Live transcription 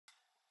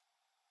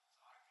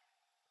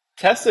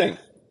Testing.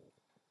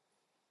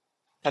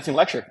 Testing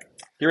lecture.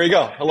 Here we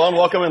go. Hello and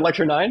welcome in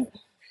lecture 9.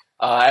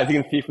 As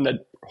you can see from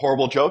the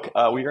horrible joke,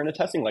 we are in a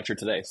testing lecture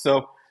today.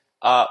 So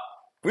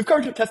we've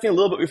covered testing a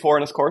little bit before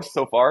in this course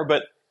so far,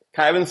 but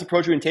kind of in this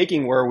approach we've been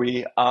taking where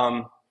we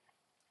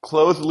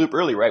close the loop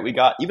early, right? We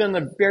got, even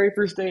the very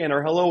first day in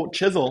our Hello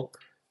Chisel,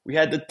 we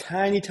had the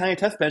tiny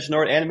test bench in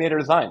order to animate our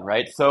design,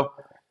 right? So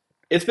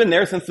it's been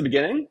there since the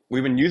beginning.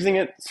 We've been using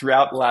it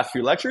throughout the last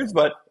few lectures,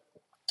 but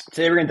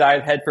today we're going to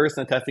dive head first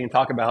into testing and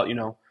talk about,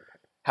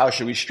 how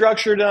should we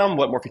structure them,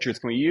 what more features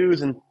can we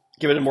use, and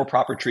give it a more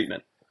proper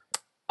treatment.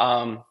 So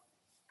I'm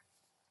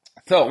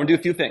going to do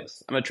a few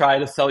things. I'm going to try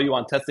to sell you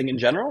on testing in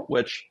general,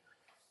 which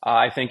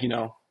I think, in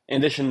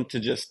addition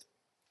to just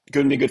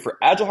going to be good for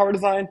Agile hardware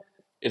design,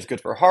 it's good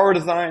for hardware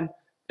design.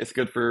 It's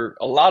good for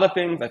a lot of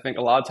things. I think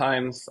a lot of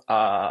times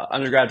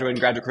undergraduate and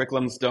graduate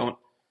curriculums don't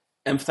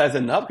emphasize it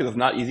enough because it's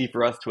not easy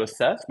for us to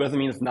assess, but it doesn't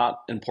mean it's not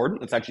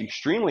important. It's actually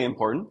extremely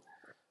important.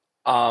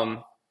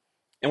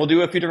 And we'll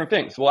do a few different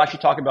things. We'll actually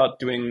talk about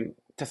doing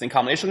testing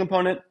combination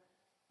component,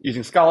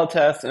 using Scala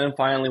tests, and then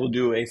finally we'll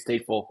do a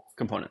stateful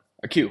component,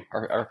 a Q,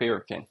 our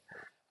favorite thing.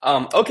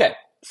 Okay,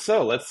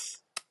 so let's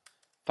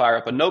fire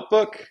up a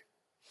notebook.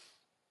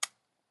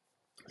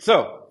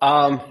 So,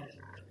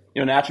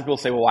 naturally people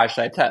say, well, why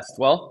should I test?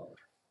 Well,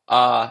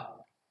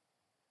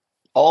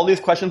 all these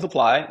questions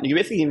apply. You can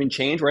basically even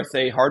change where I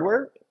say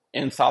hardware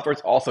and software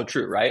is also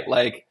true, right?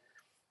 Like,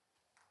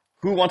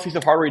 who wants a piece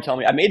of hardware you tell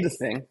me, I made this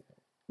thing,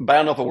 but I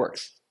don't know if it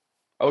works.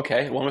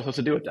 Okay, what am I supposed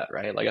to do with that,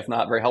 right? Like, it's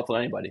not very helpful to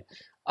anybody.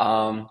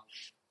 When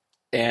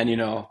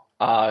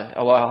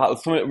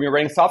you're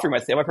writing software, you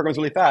might say, my program's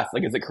really fast.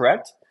 Like, is it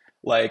correct?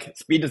 Like,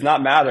 speed does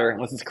not matter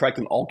unless it's correct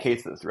in all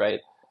cases, right?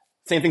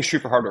 Same thing's true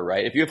for hardware,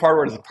 right? If you have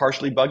hardware that's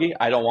partially buggy,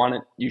 I don't want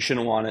it. You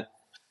shouldn't want it.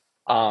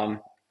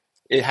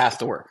 It has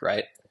to work,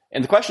 right?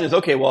 And the question is,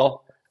 okay,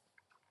 well,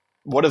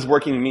 what does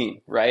working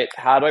mean, right?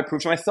 How do I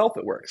prove to myself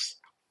it works?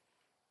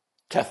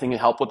 Testing can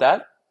help with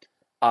that.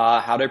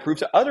 How do I prove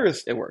to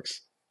others it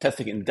works?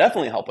 Testing can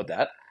definitely help with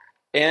that.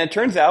 And it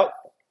turns out,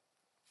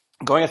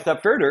 going a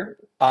step further,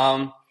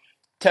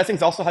 testing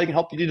is also how you can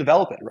help you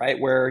develop it, right?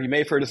 Where you may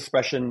have heard this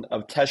expression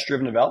of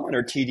test-driven development,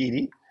 or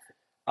TDD.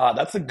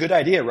 That's a good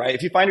idea, right?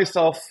 If you find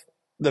yourself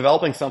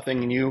developing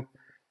something and you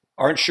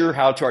aren't sure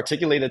how to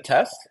articulate a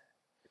test,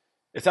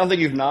 it sounds like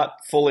you've not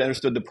fully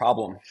understood the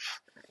problem.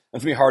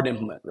 That's going to be hard to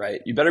implement,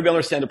 right? You better be able to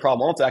understand the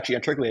problem to actually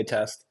articulate a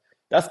test.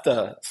 That's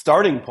the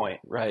starting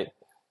point, right?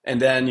 And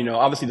then,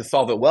 obviously to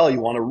solve it well, you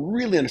want to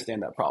really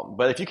understand that problem.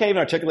 But if you can't even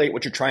articulate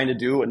what you're trying to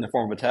do in the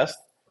form of a test,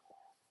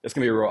 it's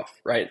going to be rough,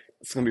 right?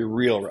 It's going to be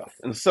real rough.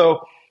 And so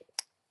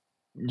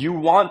you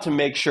want to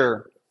make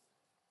sure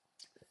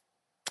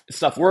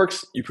stuff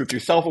works. You prove to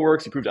yourself it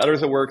works. You prove to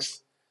others it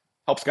works.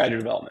 Helps guide your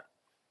development.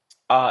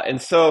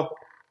 And so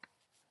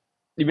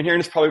you've been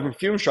hearing this probably from a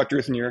few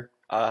instructors in your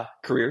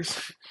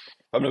careers.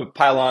 I'm going to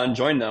pile on and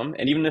join them.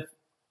 And even if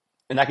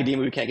in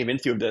academia we can't give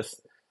into of this,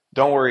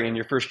 don't worry, in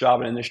your first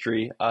job in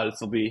industry, this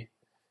will be,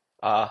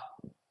 I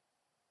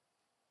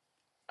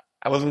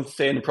wasn't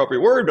saying an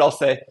appropriate word, but I'll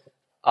say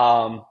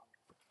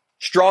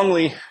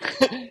strongly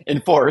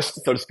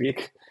enforced, so to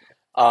speak.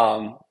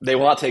 They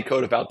will not take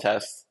code without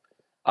tests.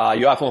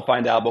 You often will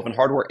find out both in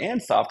hardware and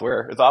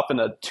software, there's often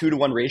a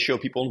 2-to-1 ratio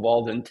of people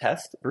involved in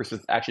tests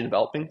versus actually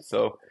developing.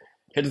 So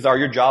chances are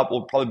your job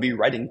will probably be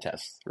writing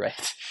tests,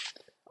 right?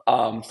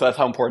 So that's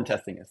how important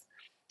testing is.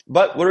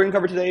 But what are we going to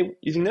cover today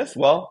using this?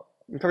 Well,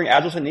 we're covering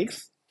Agile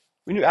techniques.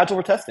 We do Agile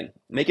for testing,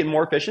 make it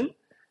more efficient,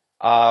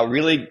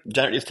 really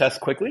generate these tests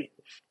quickly.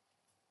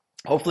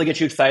 Hopefully get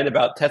you excited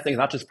about testing is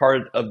not just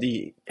part of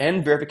the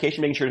end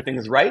verification, making sure the thing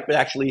is right, but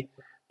actually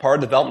part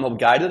of development will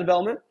guide the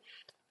development.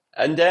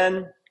 And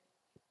then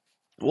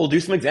we'll do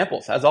some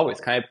examples, as always,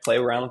 kind of play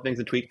around with things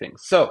and tweak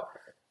things. So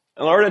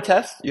in order to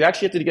test, you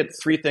actually have to get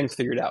 3 things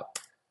figured out.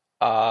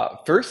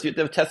 First, you have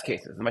to have test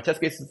cases. And by test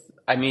cases,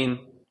 I mean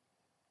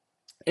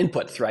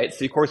inputs, right?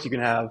 So of course you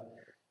can have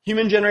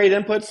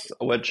human-generated inputs,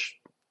 which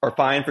are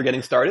fine for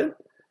getting started,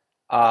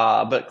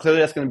 but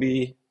clearly that's going to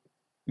be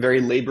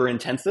very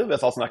labor-intensive.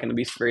 That's also not going to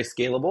be very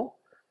scalable.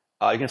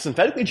 You can have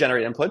synthetically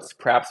generated inputs.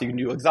 Perhaps you can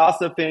do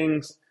exhaustive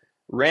things,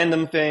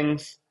 random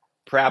things,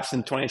 perhaps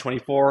in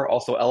 2024,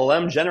 also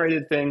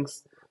LLM-generated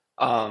things.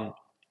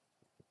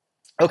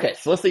 Okay,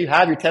 so let's say you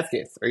have your test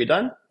case. Are you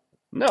done?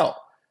 No.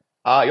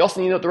 You also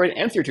need to know what the right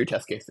answer to your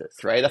test case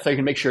is, right? That's how you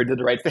can make sure you did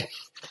the right thing.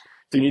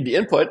 So you need the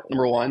input,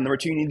 number 1. Number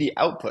 2, you need the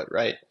output,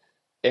 right?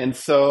 And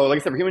so, like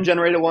I said, for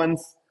human-generated ones,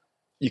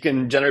 you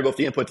can generate both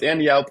the inputs and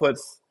the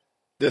outputs.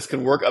 This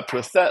can work up to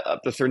a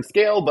certain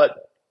scale, but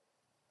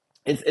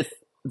it's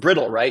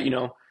brittle, right?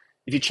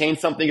 If you change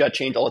something, you got to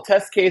change all the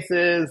test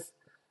cases.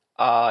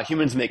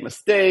 Humans make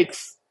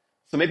mistakes.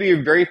 So maybe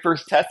your very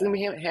first test is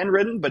going to be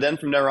handwritten, but then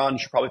from there on, you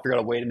should probably figure out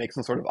a way to make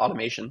some sort of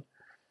automation.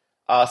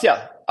 I think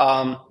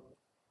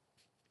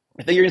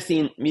you're going to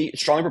see me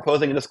strongly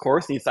proposing in this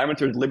course, the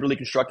assignments are deliberately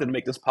constructed to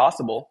make this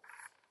possible,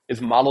 is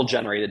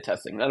model-generated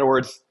testing. In other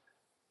words,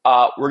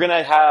 we're going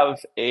to have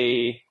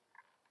a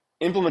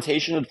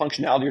implementation of the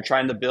functionality you're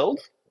trying to build,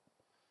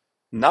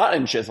 not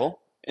in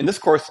Chisel, in this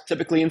course,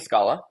 typically in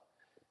Scala,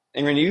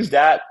 and we're going to use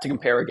that to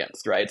compare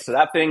against, right? So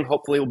that thing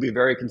hopefully will be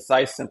very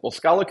concise, simple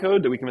Scala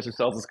code that we convince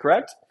ourselves is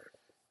correct,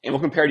 and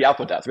we'll compare the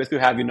output data. So basically,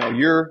 have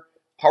your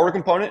hardware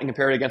component and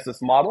compare it against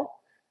this model,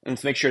 and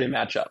to make sure they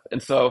match up.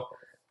 And so,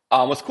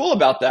 what's cool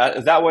about that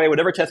is that way,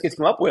 whatever test case you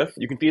come up with,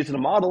 you can feed it to the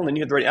model, and then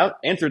you have the right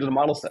answer to the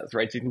model says,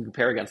 right? So you can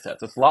compare against that.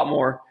 So it's a lot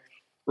more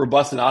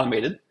robust and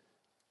automated.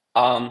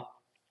 Um,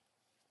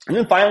 and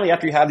then finally,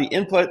 after you have the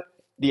input,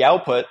 the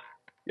output,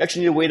 you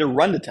actually need a way to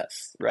run the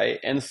tests, right?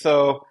 And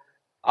so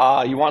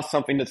you want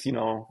something that's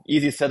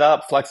easy to set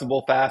up,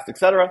 flexible, fast,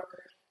 etc.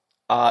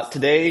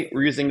 Today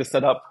we're using the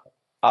setup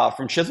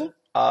from Chisel.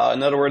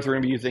 In other words, we're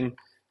going to be using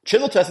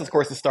Chisel test, of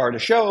course, to start a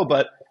show,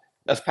 but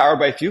that's powered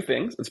by a few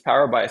things. It's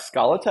powered by a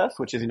Scala test,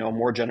 which is a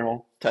more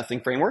general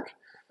testing framework.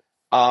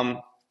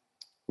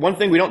 One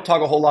thing we don't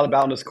talk a whole lot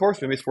about in this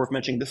course, maybe it's worth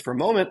mentioning this for a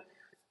moment.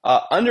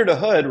 Under the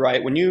hood,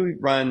 right, when you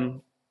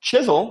run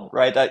Chisel,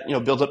 right, that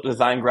builds up the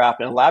design graph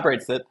and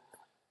elaborates it.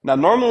 Now,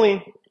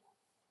 normally,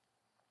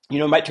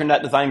 might turn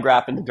that design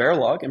graph into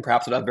Verilog, and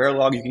perhaps with that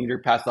Verilog, you can either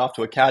pass it off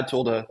to a CAD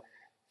tool to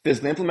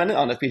physically implement it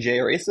on FPGA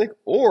or ASIC,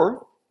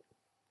 or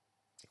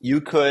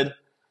you could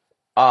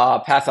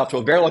pass off to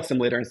a Verilog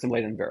simulator and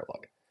simulate it in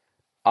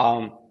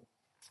Verilog.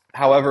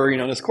 However,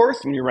 in this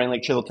course, when you're running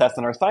like Chisel tests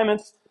on our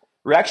assignments,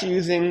 we're actually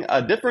using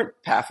a different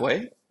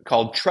pathway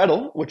called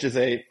Treadle, which is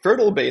a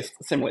Fertile-based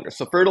simulator.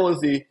 So Fertile is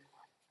the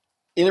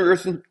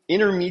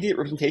intermediate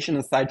representation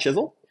inside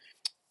Chisel,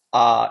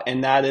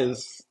 and that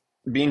is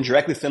being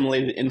directly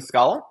simulated in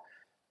Scala.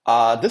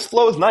 This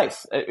flow is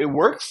nice. It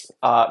works.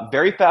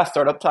 Very fast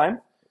startup time.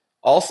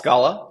 All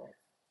Scala.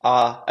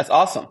 That's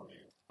awesome.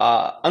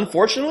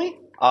 Unfortunately,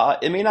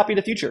 it may not be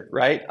the future,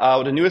 right?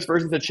 With the newest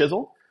versions of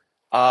Chisel,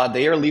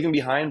 they are leaving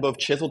behind both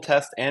Chisel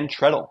test and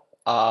Treadle.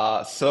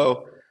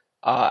 So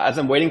as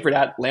I'm waiting for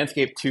that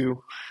landscape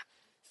to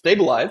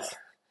stabilize,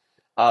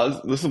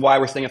 this is why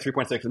we're staying at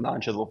 3.6 and not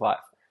on Chisel 5.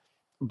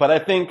 But I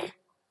think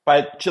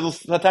by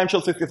the time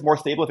Chisel 6 gets more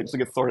stable, if it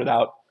gets sorted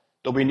out,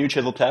 there'll be a new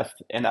Chisel test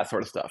and that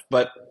sort of stuff.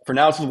 But for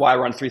now, this is why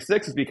we're on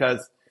 3.6, is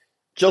because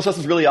Chisel test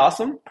is really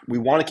awesome. We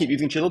want to keep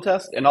using Chisel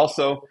test, and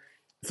also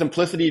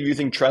simplicity of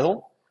using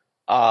Treadle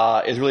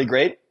is really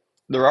great.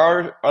 There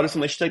are other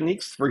simulation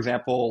techniques, for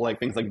example, like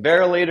things like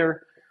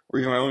Verilator, or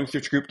even my own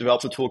research group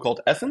develops a tool called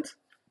Essence.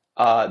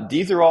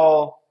 These are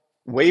all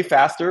way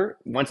faster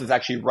once it's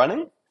actually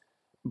running,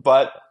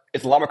 but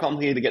it's a lot more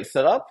complicated to get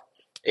set up,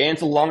 and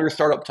it's a longer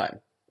startup time.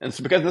 And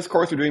so because in this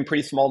course we're doing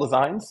pretty small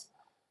designs,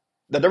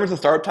 the difference in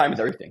startup time is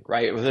everything,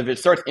 right? If it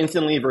starts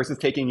instantly versus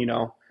taking,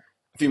 a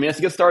few minutes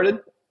to get started,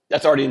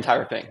 that's already the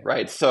entire thing,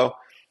 right? So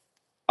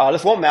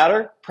this won't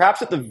matter.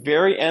 Perhaps at the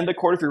very end of the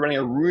quarter, if you're running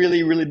a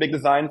really, really big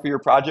design for your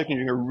project and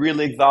you're doing a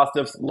really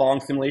exhaustive,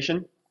 long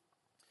simulation,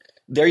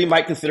 there you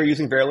might consider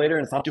using Verilator,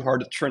 and it's not too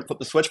hard to flip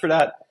the switch for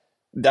that.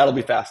 That'll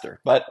be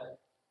faster. But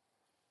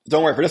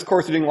don't worry, for this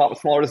course, we're doing a lot of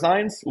smaller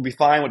designs. We'll be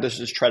fine with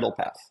this Treadle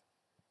path.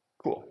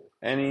 Cool.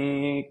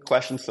 Any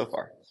questions so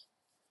far?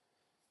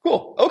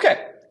 Cool.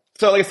 Okay.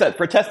 So like I said,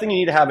 for testing, you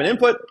need to have an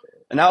input,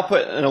 an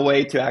output, and a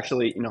way to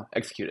actually,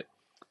 execute it.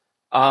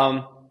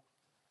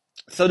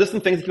 So just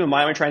some things to keep in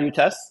mind when you're trying new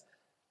tests.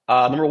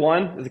 Number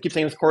one, as I keep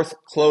saying in this course,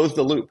 close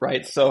the loop,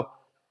 right? So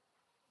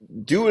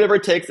do whatever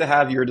it takes to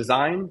have your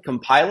design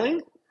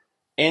compiling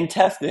and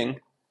testing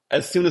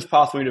as soon as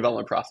possible in your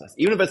development process.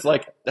 Even if it's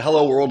like the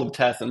hello world of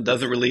tests and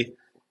doesn't really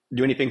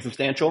do anything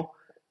substantial,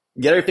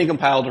 get everything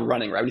compiled and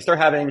running, right? When you start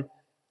having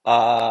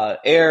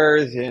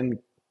errors and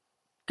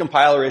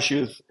compiler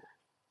issues,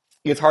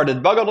 it's hard to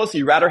debug all those, so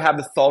you'd rather have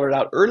this sorted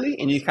out early,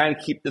 and you kind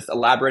of keep this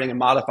elaborating and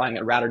modifying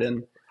it rather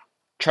than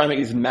trying to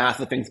make these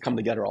massive things come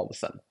together all of a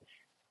sudden.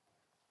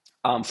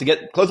 So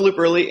close the loop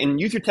early and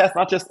use your test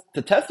not just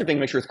to test everything to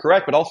make sure it's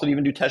correct, but also to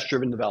even do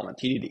test-driven development,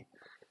 TDD.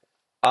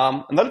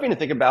 Another thing to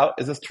think about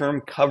is this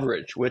term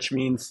coverage, which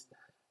means,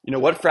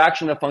 what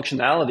fraction of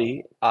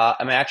functionality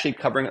am I actually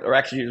covering, or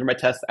actually using my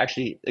test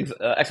actually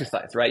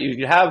exercise, right?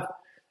 You have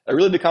a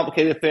really big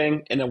complicated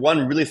thing in a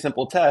one really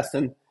simple test,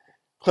 and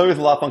clearly there's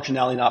a lot of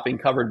functionality not being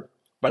covered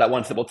by that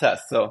one simple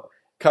test. So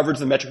coverage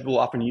is a metric we'll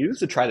often use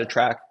to try to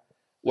track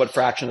what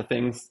fraction of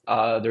things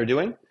they're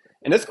doing.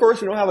 In this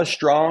course, we don't have a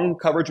strong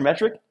coverage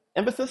metric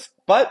emphasis,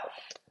 but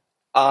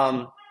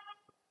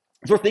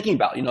it's worth thinking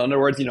about. In other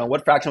words,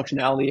 what fraction of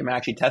functionality am I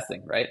actually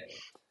testing, right?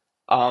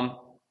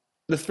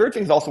 The third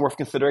thing is also worth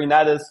considering.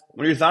 That is,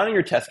 when you're designing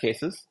your test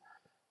cases,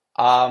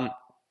 how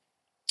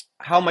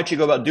much you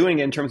go about doing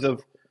it in terms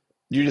of,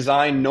 do you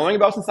design knowing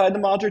about what's inside the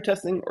module you're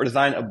testing, or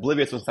design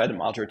oblivious what's inside the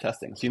module you're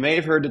testing? So you may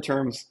have heard the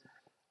terms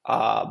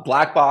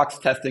black box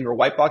testing or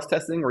white box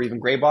testing, or even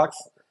gray box.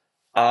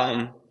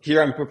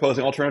 Here I'm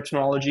proposing alternative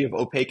terminology of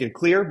opaque and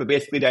clear, but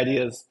basically the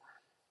idea is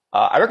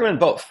I recommend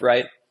both,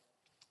 right?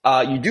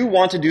 You do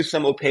want to do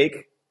some opaque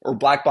or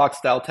black box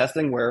style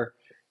testing where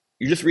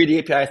you just read the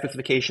API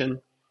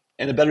specification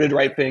and the better to do the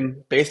right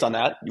thing based on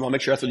that. You want to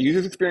make sure that's what the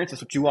user's experience,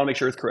 that's what you want to make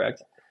sure is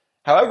correct.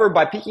 However,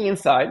 by peeking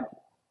inside,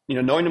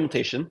 knowing the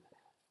implementation,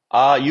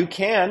 you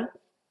can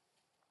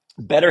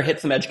better hit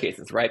some edge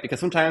cases, right? Because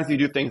sometimes you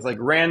do things like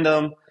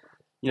random,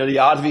 The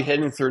odds of you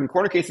hitting in certain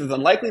corner cases is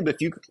unlikely, but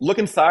if you look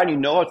inside and you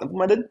know how it's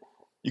implemented,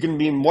 you can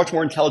be much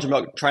more intelligent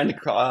about trying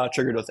to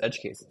trigger those edge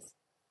cases.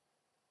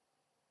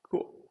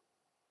 Cool.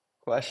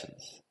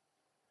 Questions?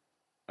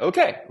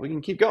 Okay, we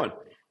can keep going.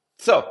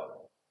 So,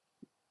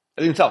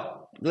 as you can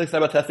tell, I'm really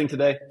excited about testing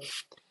today.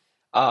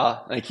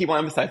 And I keep on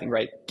emphasizing,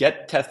 right?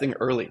 Get testing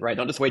early, right?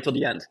 Don't just wait till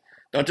the end.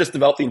 Don't just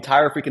develop the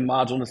entire freaking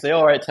module and say,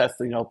 all right, test,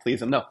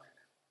 please. And no,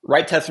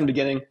 write tests from the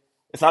beginning.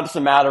 It's not just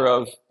a matter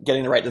of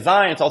getting the right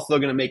design. It's also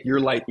going to make your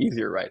life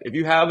easier, right? If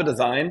you have a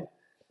design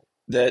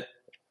that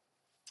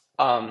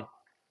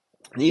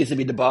needs to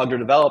be debugged or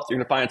developed, you're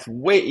going to find it's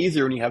way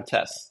easier when you have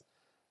tests.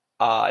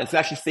 It's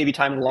actually save you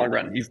time in the long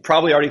run. You've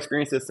probably already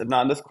experienced this, if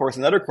not in this course,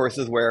 in other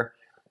courses where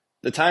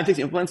the time it takes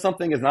to implement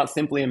something is not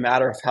simply a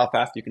matter of how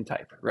fast you can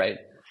type, right?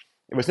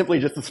 If it was simply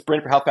just a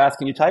sprint for how fast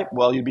can you type,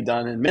 well, you'd be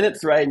done in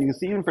minutes, right? And you can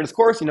see even for this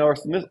course, our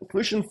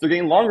solutions, they're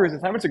getting longer as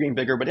assignments are getting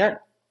bigger, but they aren't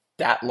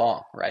that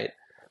long, right?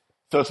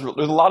 So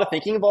there's a lot of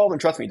thinking involved, and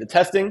trust me, the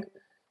testing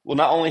will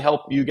not only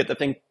help you get the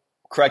thing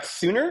correct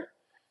sooner,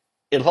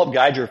 it'll help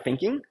guide your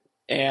thinking.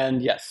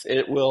 And yes,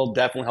 it will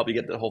definitely help you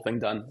get the whole thing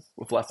done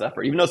with less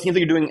effort. Even though it seems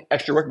like you're doing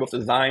extra work both the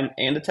design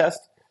and the test,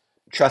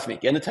 trust me,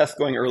 getting the test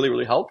going early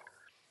really help.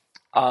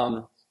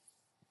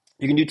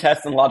 You can do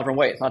tests in a lot of different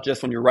ways, not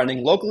just when you're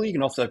running locally. You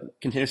can also have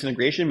continuous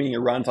integration, meaning it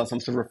runs on some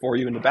server for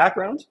you in the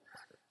background.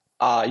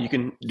 You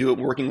can do it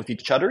working with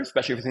each other,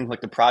 especially for things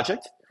like the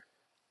project.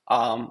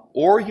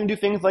 Or you can do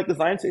things like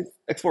design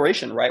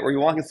exploration, right? Where you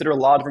want to consider a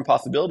lot of different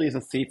possibilities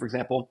and see, for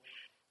example,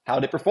 how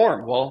they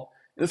perform. Well,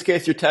 in this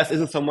case, your test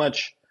isn't so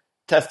much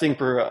testing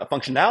for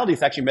functionality,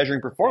 it's actually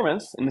measuring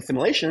performance in the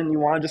simulation. You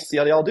want to just see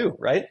how they all do,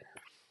 right?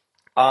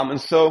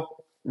 And so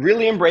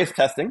really embrace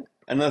testing.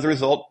 And as a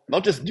result,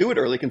 don't just do it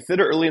early,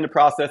 consider early in the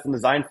process and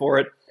design for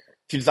it.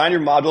 If you design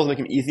your modules, make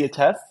them easy to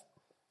test,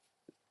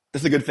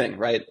 this is a good thing,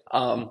 right?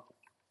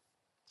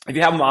 If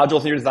you have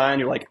modules in your design,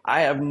 you're like,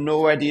 I have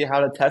no idea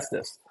how to test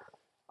this.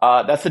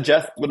 That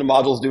suggests what the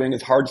module is doing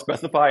is hard to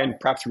specify and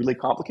perhaps really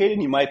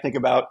complicated. You might think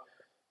about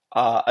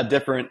a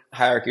different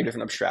hierarchy,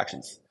 different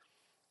abstractions.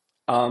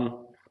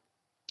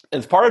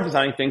 As part of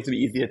designing things to be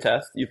easy to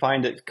test, you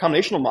find that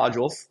combinational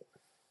modules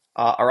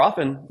are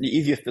often the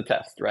easiest to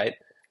test, right?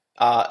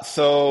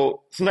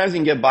 So sometimes you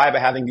can get by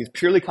having these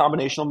purely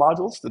combinational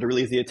modules that are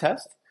really easy to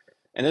test.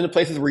 And in the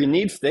places where you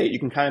need state, you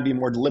can kind of be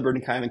more deliberate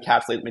and kind of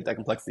encapsulate and make that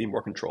complexity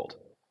more controlled.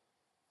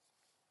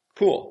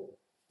 Cool.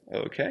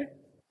 Okay.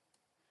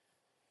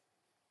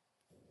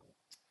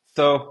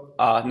 So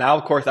now,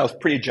 of course, that was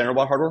pretty general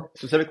about hardware,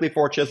 specifically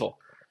for Chisel.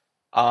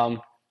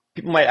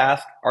 People might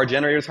ask, are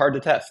generators hard to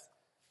test?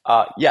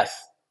 Yes.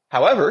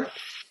 However,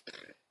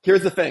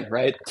 here's the thing,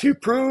 right? To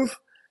prove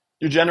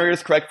your generator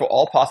is correct for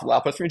all possible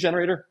outputs from your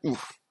generator,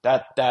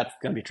 that's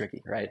going to be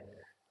tricky, right?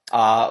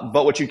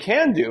 But what you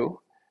can do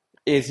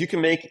is you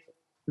can make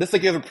this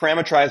like you have a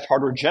parameterized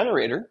hardware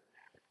generator,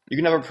 you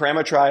can have a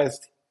parameterized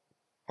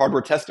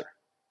hardware tester,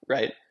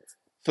 right?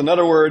 So in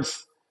other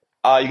words,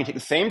 you can take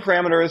the same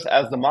parameters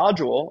as the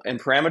module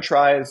and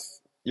parameterize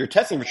your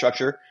testing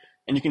infrastructure,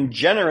 and you can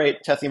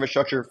generate testing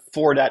infrastructure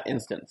for that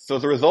instance. So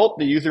as a result,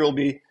 the user will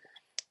be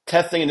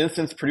testing an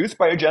instance produced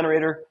by your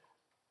generator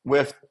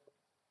with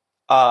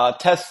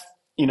tests,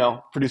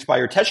 produced by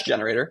your test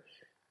generator.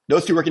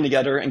 Those two working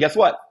together, and guess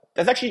what?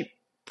 That's actually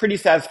pretty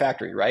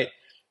satisfactory, right?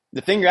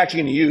 The thing you're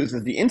actually going to use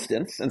is the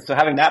instance, and so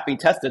having that be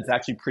tested is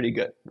actually pretty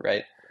good,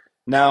 right?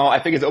 Now, I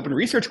think it's an open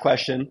research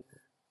question.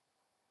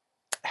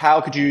 How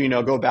could you,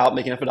 go about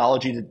making a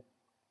methodology to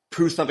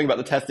prove something about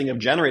the testing of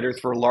generators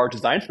for a large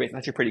design space? That's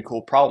actually a pretty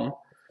cool problem.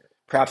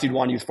 Perhaps you'd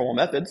want to use formal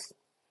methods.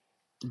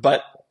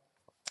 But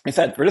like I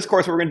said, for this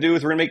course, what we're going to do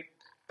is we're going to make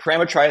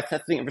parameterized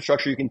testing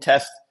infrastructure. You can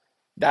test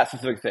that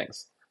specific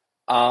things.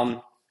 As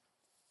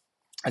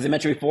I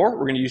mentioned before,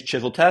 we're going to use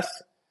Chisel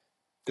tests.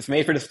 It's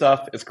made for this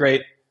stuff. It's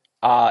great.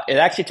 It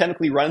actually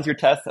technically runs your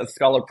tests as a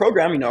Scala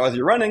program, as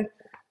you're running,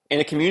 and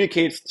it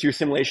communicates to your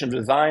simulation of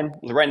design.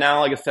 Right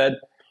now, like I said,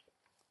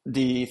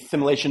 the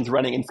simulation's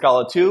running in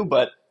Scala 2,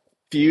 but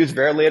if you use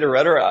Verilate or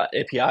other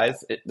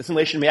APIs, the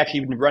simulation may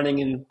actually be running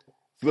in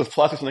C++ or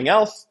something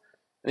else,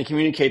 and it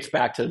communicates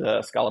back to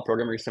the Scala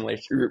program where your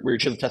simulation, where your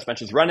Chisel test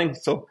bench is running.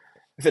 So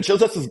I said Chisel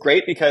test is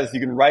great because you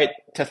can write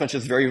test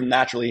benches very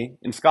naturally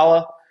in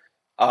Scala.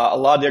 A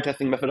lot of their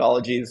testing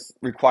methodologies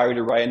require you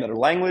to write another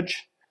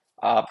language,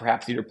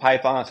 perhaps either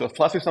Python, C++,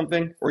 or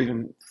something, or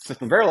even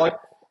System Verilog.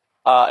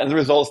 And the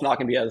result is not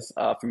going to be as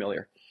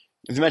familiar.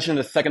 As I mentioned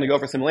a second ago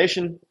for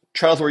simulation,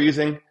 trials we're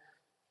using,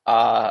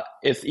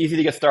 it's easy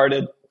to get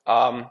started.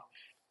 But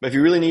if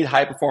you really need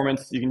high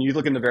performance, you can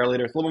look into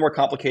Verilator. It's a little more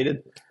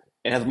complicated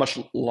and has a much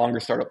longer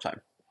startup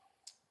time.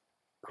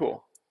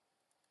 Cool.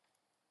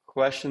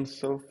 Questions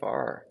so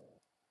far?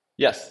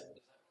 Yes.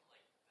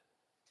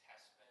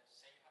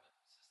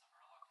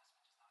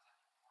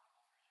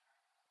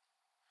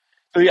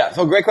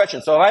 So great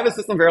question. So if I have a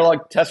System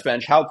Verilog test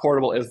bench, how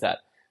portable is that?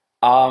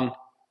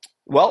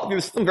 Well, if you have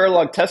a System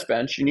Verilog test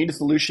bench, you need a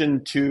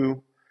solution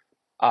to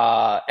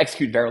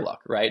execute Verilog,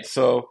 right?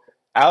 So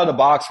out of the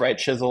box, right,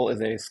 Chisel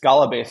is a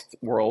Scala-based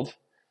world.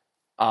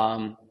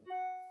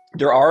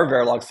 There are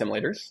Verilog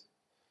simulators.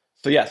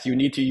 So yes, you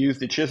need to use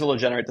the chisel to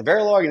generate the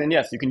Verilog, and then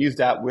yes, you can use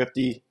that with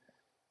the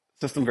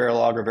system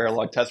Verilog or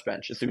Verilog test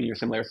bench, assuming your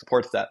simulator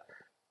supports that.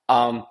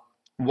 Um,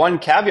 One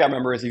caveat,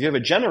 remember, is if you have a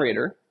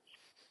generator,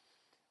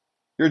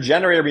 your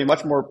generator will be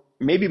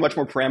maybe much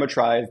more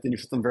parameterized than your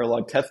system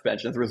Verilog test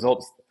bench. As a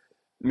result,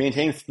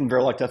 maintaining system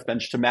Verilog test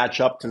bench to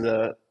match up to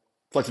the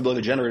flexibility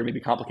of the generator may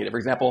be complicated. For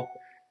example,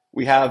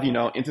 we have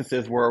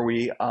instances where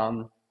we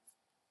have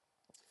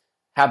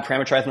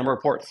parameterized number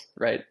of ports,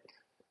 right?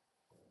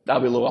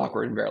 That'll be a little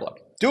awkward in Verilog.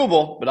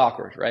 Doable, but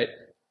awkward, right?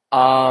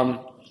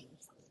 Um,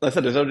 like I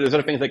said, there's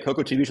other things like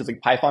CocoaTV, which is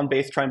like Python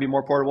based, trying to be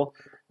more portable.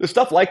 There's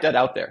stuff like that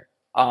out there.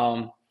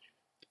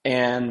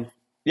 And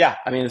yeah,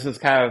 I mean, this is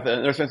kind of an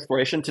interesting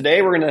exploration.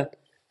 Today, we're going to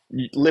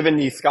live in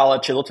the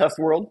Scala chisel test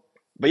world.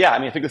 But yeah, I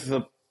mean, I think this is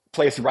a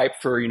place ripe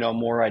for,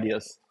 more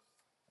ideas.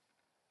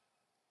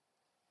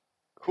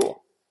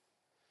 Cool.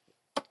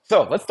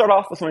 So let's start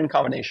off with something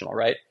combinational,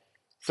 right?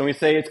 So when we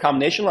say it's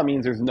combinational, that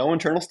means there's no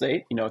internal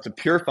state. It's a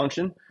pure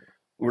function.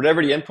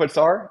 Whatever the inputs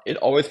are, it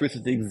always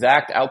produces the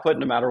exact output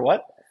no matter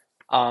what.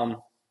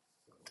 Um,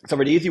 so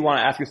for these, you want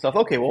to ask yourself,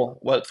 okay, well,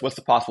 what's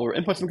the possible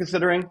inputs I'm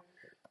considering?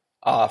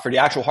 For the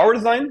actual hardware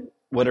design,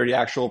 what are the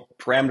actual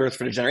parameters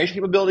for the generation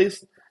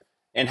capabilities?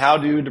 And how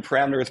do the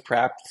parameters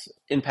perhaps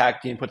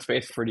impact the input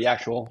space for the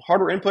actual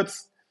hardware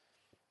inputs?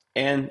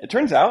 And it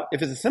turns out,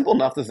 if it's a simple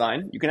enough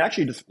design, you can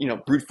actually just,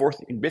 brute force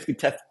it. You can basically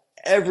test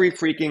every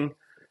freaking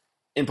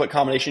input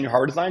combination in your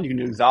hardware design. You can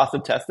do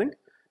exhaustive testing.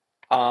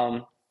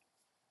 Um,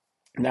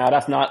 Now,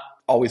 that's not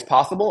always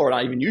possible or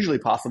not even usually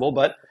possible,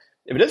 but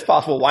if it is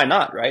possible, why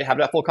not, right? Have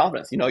that full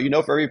confidence.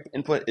 For every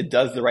input, it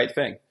does the right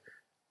thing.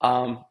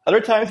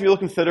 Other times, you'll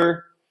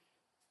consider,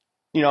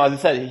 as I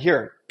said,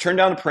 here, turn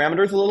down the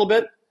parameters a little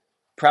bit,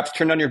 perhaps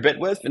turn down your bit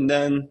width, and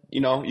then,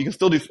 you can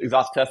still do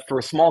exhaust tests for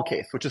a small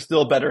case, which is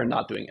still better than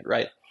not doing it,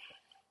 right?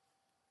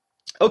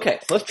 Okay,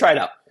 so let's try it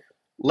out.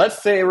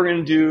 Let's say we're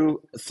going to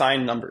do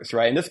signed numbers,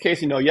 right? In this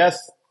case, yes,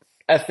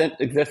 S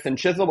exists in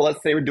Chisel, but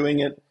let's say we're doing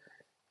it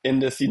in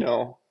this,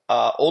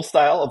 old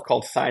style of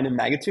called sign and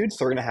magnitude.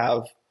 So we're going to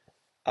have,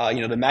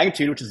 the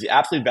magnitude, which is the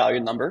absolute value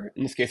number.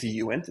 In this case, a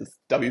uint is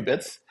W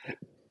bits.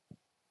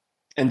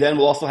 And then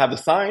we'll also have the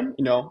sign,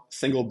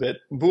 single bit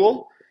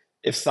bool.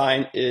 If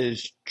sign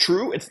is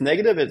true, it's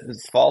negative. If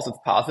it's false, it's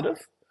positive.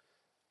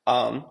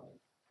 Um,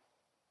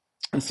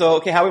 and so,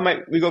 okay, how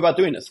might we go about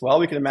doing this? Well,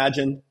 we can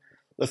imagine,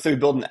 let's say we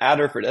build an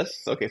adder for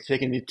this. Okay, so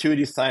taking the two of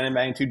these sign and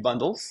magnitude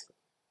bundles,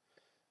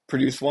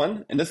 produce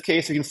one. In this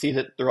case, you can see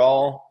that they're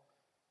all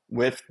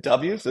with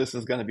W, so this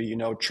is going to be,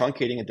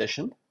 truncating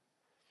addition.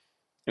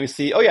 And we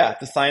see, oh yeah,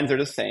 the signs are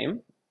the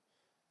same.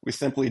 We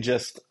simply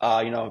just,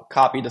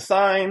 copy the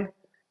sign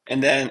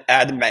and then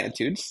add the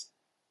magnitudes.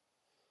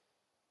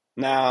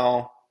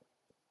 Now,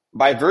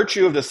 by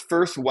virtue of this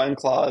first when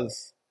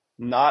clause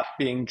not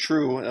being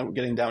true, and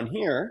getting down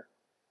here,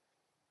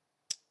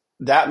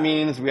 that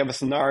means we have a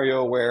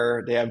scenario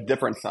where they have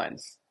different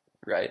signs,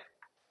 right?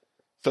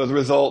 So as a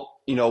result,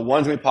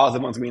 one's going to be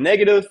positive, one's going to be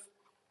negative.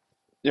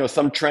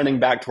 Some trending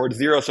back towards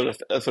zero, so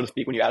to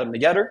speak, when you add them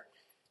together.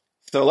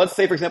 So let's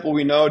say, for example,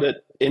 we know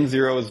that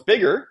n0 is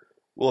bigger.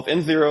 Well, if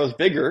n0 is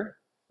bigger,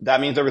 that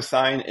means whatever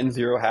sign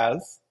n0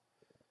 has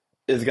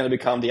is going to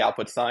become the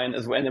output sign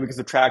as well, and then we can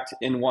subtract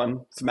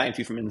n1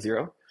 magnitude from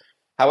n0.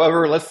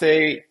 However, let's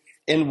say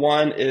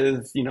n1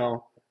 is,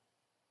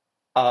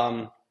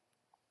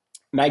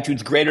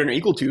 magnitude's greater than or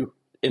equal to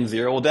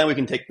n0. Well, then we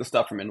can take the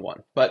stuff from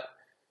n1. But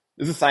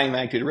this is assigning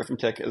magnitude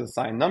arithmetic as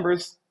assigned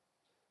numbers.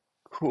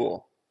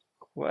 Cool.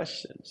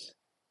 Questions?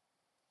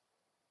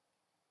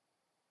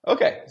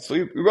 Okay, so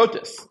we wrote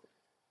this.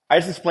 I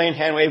just explained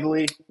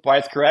hand-wavily why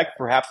it's correct.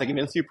 Perhaps I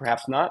convinced you,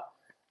 perhaps not.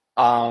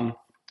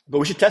 But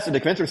we should test it to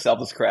convince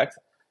ourselves it's correct.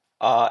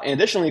 And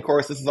additionally, of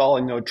course, this is all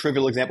a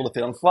trivial example to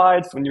fit on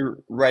slides. When you're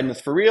writing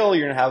this for real,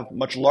 you're going to have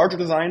much larger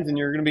designs, and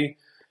you're going to be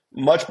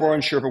much more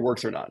unsure if it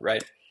works or not,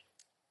 right?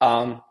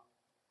 So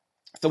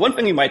one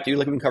thing you might do,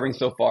 like we've been covering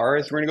so far,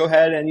 is we're going to go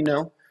ahead and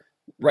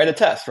write a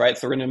test, right?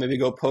 So we're going to maybe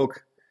go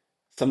poke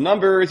some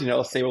numbers.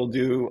 Say we'll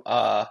do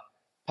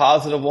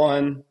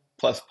 +1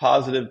 plus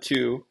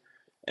 +2,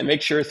 and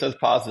make sure it says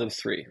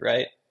 +3,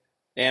 right?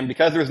 And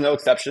because there's no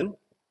exception,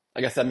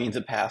 I guess that means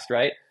it passed,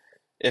 right?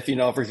 If,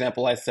 for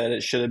example, I said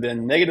it should have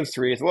been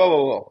 -3, it's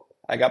whoa,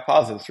 I got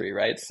 +3,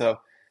 right? So,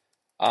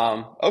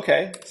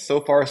 okay, so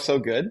far so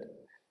good.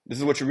 This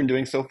is what you've been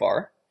doing so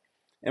far.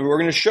 And what we're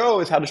going to show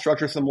is how to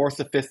structure some more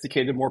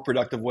sophisticated, more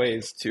productive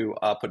ways to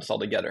put this all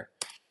together.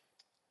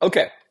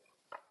 Okay,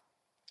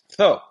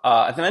 so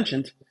as I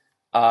mentioned,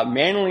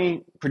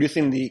 manually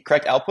producing the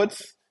correct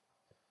outputs,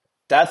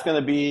 that's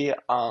going to be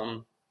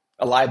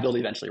a liability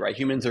eventually, right?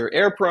 Humans are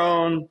error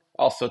prone,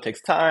 also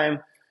takes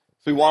time.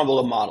 So we want to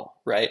build a model,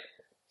 right?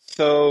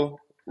 So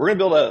we're going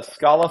to build a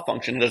Scala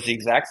function that does the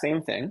exact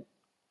same thing.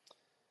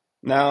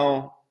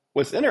 Now,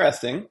 what's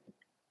interesting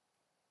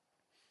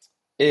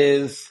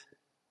is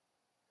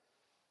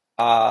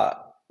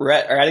we're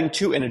adding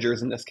two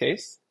integers in this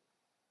case.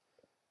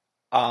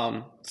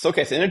 So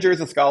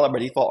integers in Scala by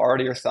default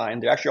already are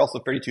signed. They're actually also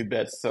 32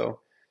 bits. So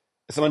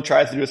If someone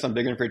tries to do this on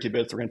bigger than 32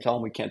 bits, we're going to tell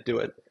them we can't do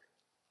it.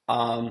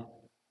 Um,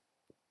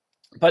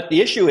 but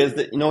the issue is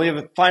that we have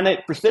a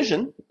finite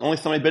precision, only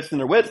so many bits in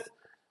their width.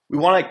 We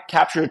want to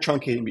capture the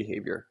truncating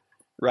behavior,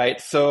 right?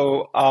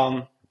 So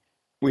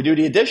we do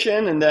the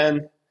addition, and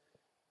then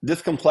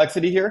this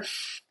complexity here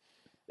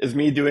is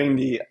me doing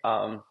the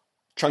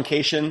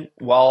truncation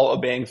while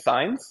obeying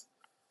signs.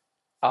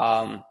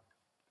 Um,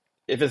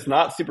 if it's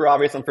not super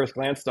obvious on first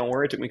glance, don't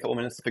worry. It took me a couple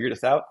minutes to figure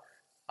this out.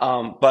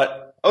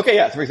 But okay,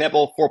 yeah. So for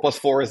example, 4 plus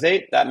 4 is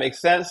 8. That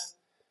makes sense.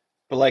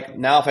 But like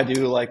now, if I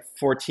do like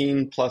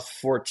 14 plus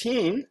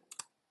 14,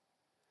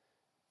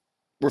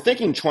 we're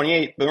thinking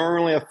 28, but we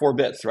only have 4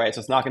 bits, right? So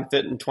it's not going to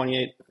fit in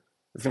 28.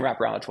 It's going to wrap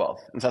around at 12,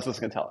 and so that's what it's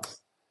going to tell us.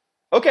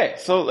 Okay,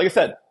 so like I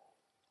said,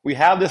 we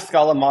have this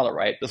Scala model,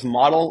 right? This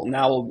model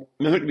now will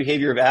mimic the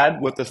behavior of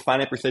add with this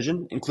finite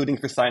precision, including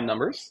for signed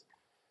numbers.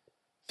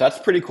 That's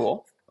pretty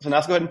cool. So now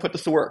let's go ahead and put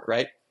this to work,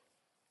 right?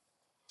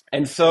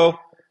 And so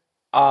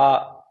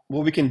what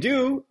we can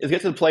do is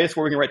get to the place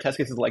where we can write test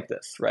cases like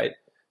this, right?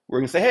 We're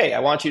going to say, hey, I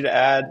want you to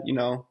add,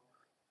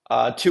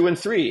 2 and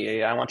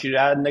 3. I want you to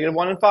add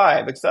 -1 and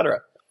 5, etc.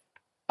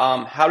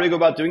 How do we go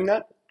about doing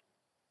that?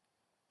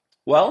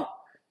 Well,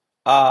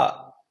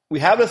 we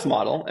have this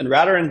model, and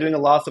rather than doing a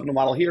lot of stuff in the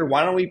model here,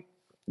 why don't we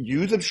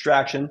use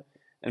abstraction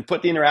and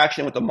put the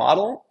interaction with the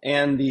model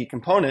and the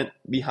component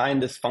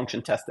behind this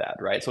function test add,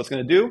 right? So what it's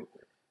going to do,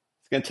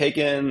 it's going to take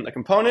in a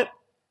component,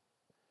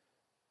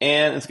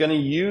 and it's going to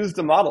use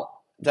the model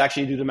to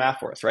actually do the math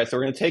for us, right? So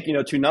we're going to take,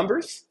 2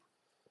 numbers.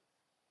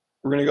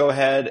 We're going to go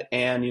ahead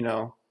and,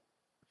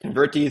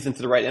 convert these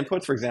into the right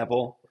inputs. For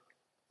example,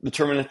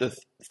 determine if the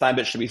sign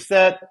bit should be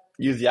set,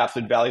 use the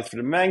absolute values for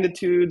the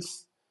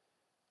magnitudes.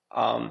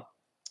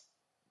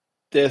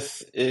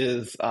 This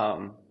is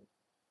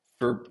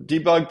for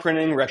debug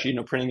printing. We're actually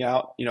printing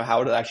out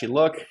how it actually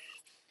look.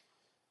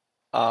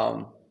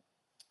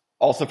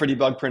 Also for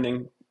debug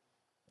printing.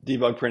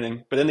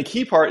 But then the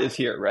key part is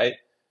here, right?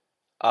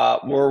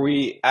 Where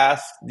we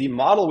ask the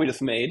model we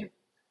just made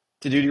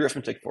to do the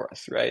arithmetic for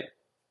us, right?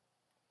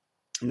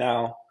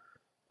 Now,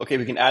 okay,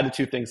 we can add the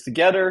two things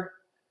together.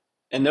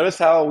 And notice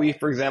how we,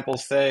 for example,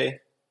 say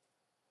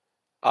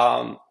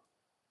if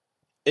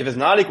it's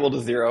not equal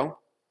to 0,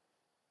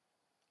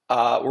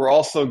 we're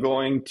also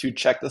going to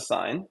check the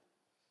sign.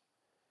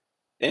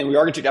 And we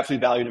are going to check absolute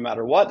value no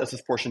matter what. That's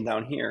this portion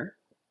down here.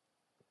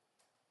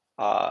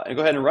 And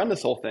go ahead and run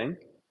this whole thing.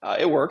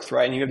 It works,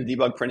 right? And you have the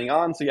debug printing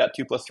on. So you got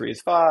 2 plus 3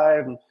 is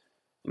 5,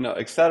 and,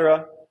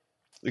 etc.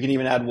 We can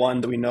even add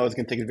 1 that we know is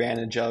going to take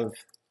advantage of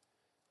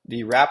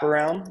the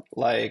wraparound,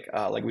 like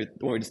what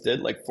we just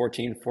did, like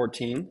 14,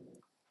 14.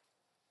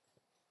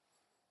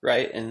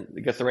 Right? And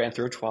it gets the right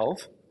answer of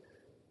 12.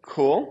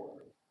 Cool.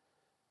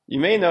 You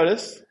may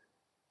notice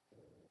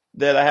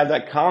that I have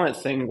that comment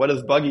saying, what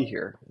is buggy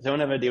here? Does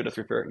anyone have an idea what it's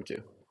referring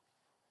to?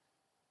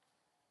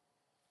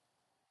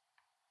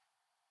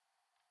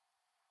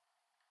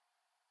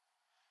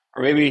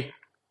 Or maybe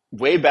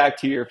way back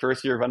to your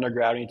first year of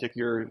undergrad when you took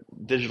your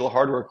digital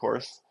hardware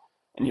course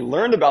and you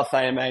learned about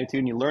sign and magnitude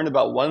and you learned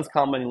about 1's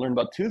complement and you learned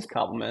about 2's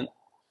complement.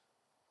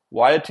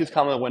 Why did 2's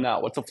complement win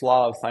out? What's the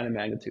flaw of sign and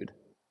magnitude?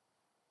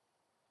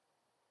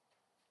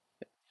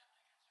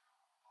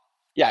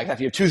 Yeah,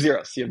 exactly. You have 2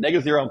 zeros. You have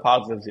 -0 and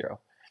 +0.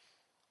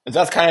 And so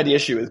that's kind of the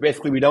issue, is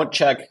basically we don't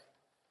check,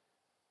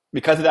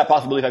 because of that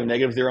possibility of having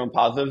 -0 and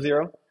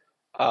 +0,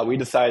 we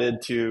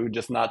decided to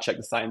just not check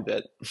the sign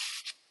bit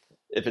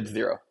if it's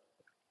 0.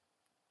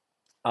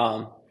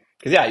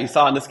 Because yeah, you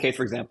saw in this case,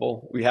 for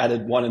example, we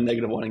added 1 and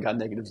 -1 and got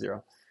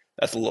 -0.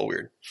 That's a little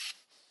weird.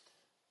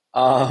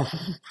 Um,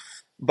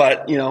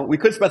 but we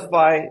could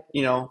specify,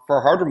 for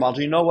our hardware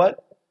module, you know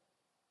what?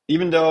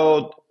 Even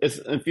though it's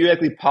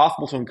theoretically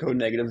possible to encode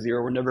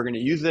 -0, we're never going to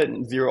use it,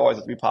 and 0 always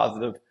has to be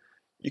positive.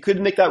 You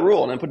could make that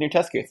rule and then put in your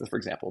test cases, for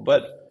example.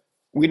 But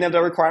we didn't have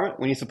that requirement.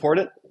 We need to support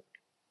it.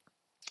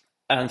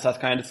 And so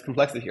that's kind of just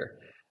complexity here.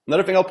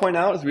 Another thing I'll point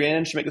out is we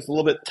managed to make this a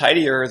little bit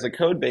tidier as a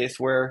code base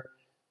where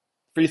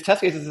for these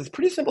test cases, it's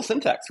pretty simple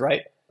syntax,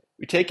 right?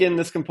 We take in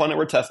this component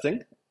we're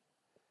testing,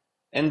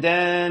 and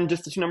then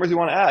just the 2 numbers we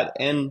want to add.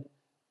 And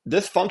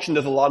this function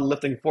does a lot of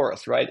lifting for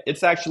us, right?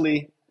 It's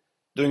actually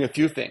doing a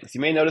few things.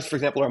 You may notice, for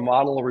example, our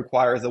model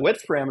requires a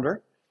width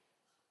parameter.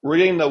 We're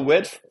getting the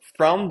width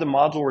from the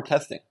module we're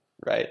testing,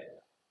 right?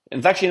 And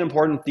it's actually an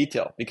important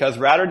detail because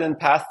rather than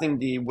passing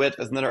the width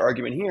as another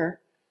argument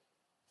here,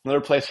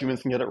 another place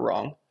humans can get it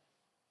wrong.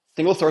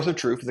 Single source of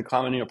truth is a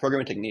common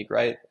programming technique,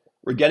 right?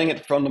 We're getting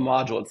it from the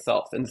module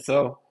itself. And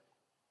so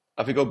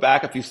if we go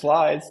back a few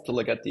slides to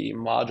look at the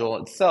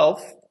module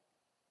itself,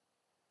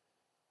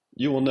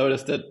 you will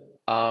notice that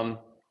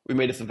we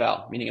made this a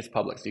val, meaning it's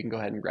public, so you can go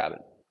ahead and grab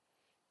it.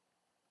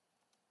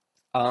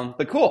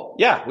 But cool,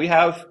 yeah, we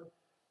have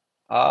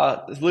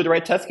this is really the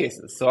right test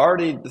cases. So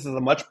already this is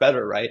a much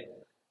better, right?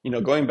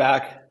 Going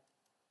back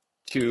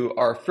to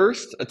our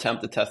first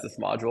attempt to test this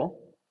module,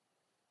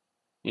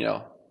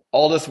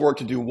 all this work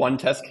to do one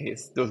test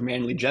case that was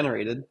manually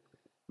generated.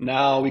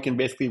 Now we can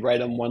basically write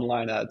them one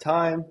line at a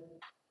time.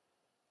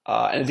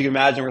 And as you can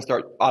imagine, we're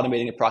going to start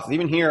automating the process.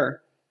 Even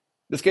here,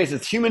 this case,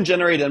 it's human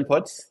generated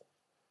inputs,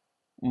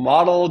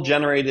 model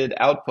generated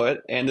output,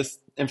 and this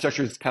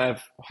infrastructure is kind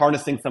of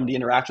harnessing some of the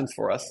interactions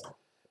for us.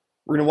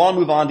 We're going to want to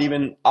move on to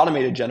even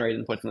automated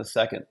generated inputs in a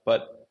second.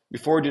 But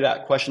before we do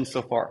that, questions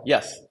so far?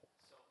 Yes.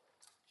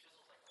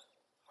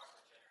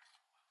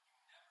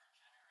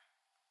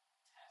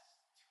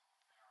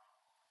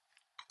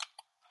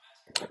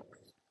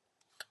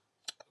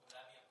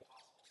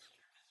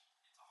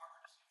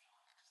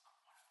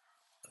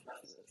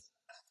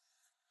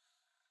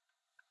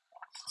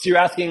 So you're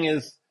asking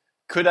is,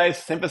 could I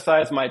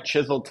synthesize my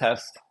chisel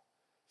test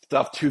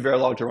stuff to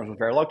Verilog to run with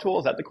Verilog tool?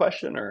 Is that the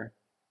question? Or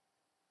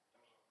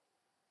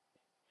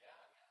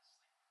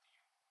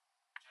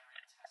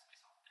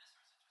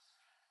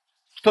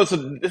so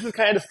this is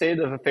kind of the state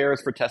of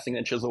affairs for testing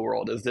in chisel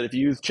world, is that if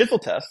you use chisel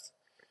test,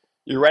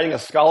 you're writing a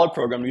Scala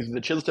program that uses the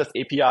chisel test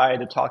API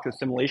to talk to a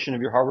simulation of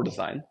your hardware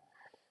design.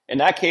 In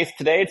that case,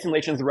 today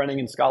simulation is running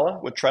in Scala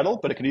with Treadle,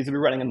 but it could easily be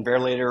running in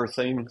Verilator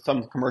or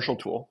some commercial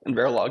tool in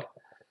Verilog.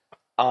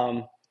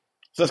 Um,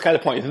 so that's kind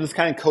of the point. This is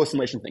kind of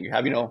co-simulation thing. You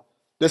have,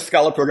 this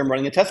Scala program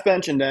running a test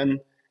bench, and then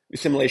the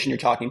simulation you're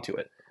talking to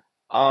it.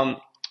 Um,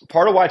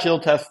 Part of why Chisel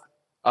Test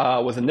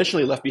was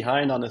initially left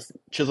behind on this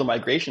Chisel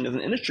migration is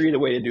an industry, the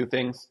way to do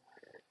things.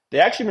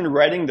 They actually been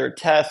writing their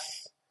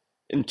tests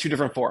in two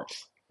different forms.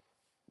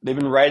 They've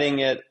been writing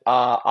it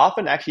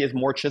often actually as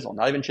more Chisel,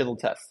 not even Chisel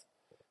tests.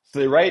 So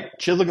they write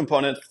Chisel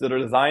components that are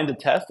designed to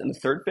test and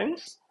assert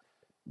things,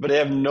 but they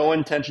have no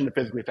intention of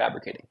physically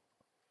fabricating.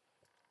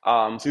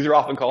 So these are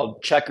often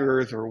called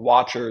checkers or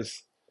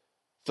watchers.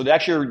 So they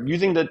actually are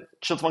using the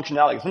Chisel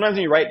functionality. Sometimes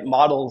when you write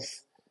models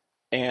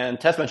and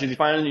test benches, you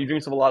find you're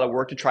doing a lot of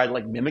work to try to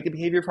like mimic the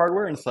behavior of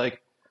hardware. And it's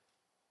like,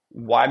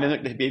 why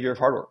mimic the behavior of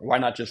hardware? Why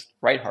not just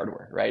write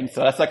hardware, right? And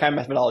so that's that kind of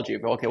methodology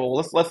of, okay, well,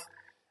 let's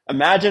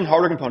imagine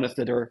hardware components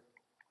that are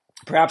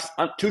perhaps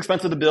too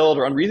expensive to build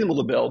or unreasonable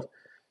to build,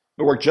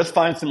 but work just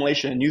fine in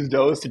simulation, and use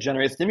those to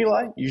generate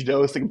stimuli, use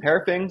those to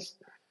compare things,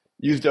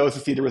 use those to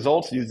see the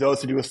results, use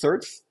those to do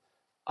asserts.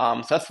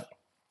 So that's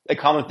a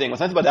common thing. What's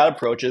nice about that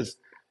approach is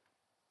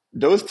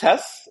those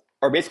tests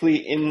are basically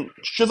in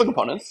Chisel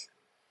components,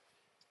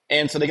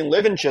 and so they can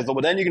live in Chisel,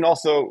 but then you can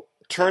also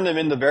turn them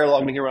into Verilog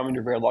and you can run them in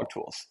your Verilog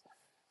tools.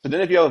 So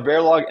then if you have a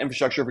Verilog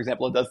infrastructure, for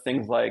example, it does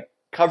things like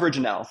coverage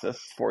analysis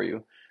for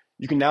you,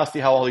 you can now see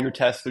how all your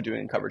tests are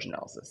doing in coverage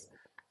analysis.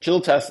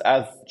 Chisel tests,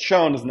 as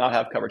shown, does not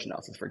have coverage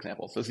analysis, for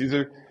example. So these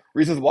are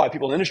reasons why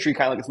people in the industry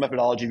kind of like this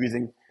methodology of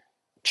using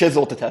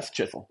Chisel to test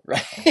Chisel,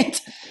 right?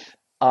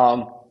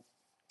 um,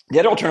 the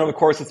other alternative, of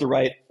course, is to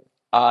write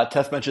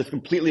test benches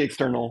completely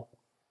external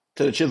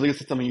to the Chisel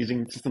system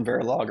using System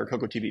Verilog or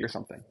CocoaTV or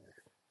something.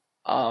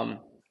 Um,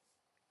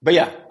 but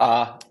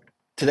yeah,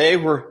 today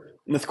we're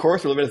in this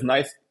course, we're living in this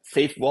nice,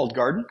 safe, walled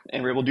garden,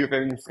 and we're able to do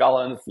everything in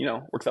Scala, and it's,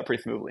 works out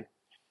pretty smoothly.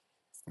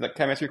 Can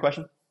I answer your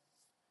question?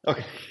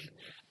 Okay,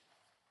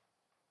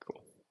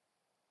 cool.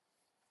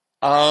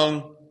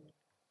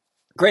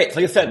 Great. So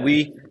like I said,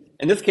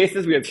 in this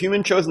cases, we have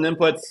human chosen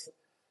inputs.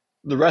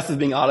 The rest is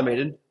being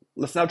automated.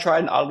 Let's now try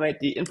and automate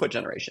the input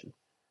generation.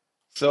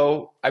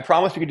 So I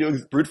promised we could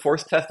do brute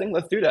force testing.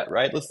 Let's do that,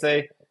 right? Let's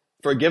say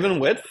for a given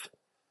width,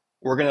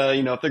 we're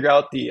gonna, figure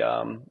out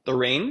the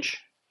range,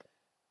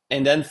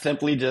 and then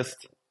simply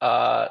just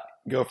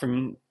go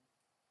from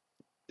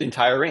the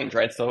entire range,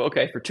 right? So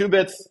okay, for 2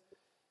 bits,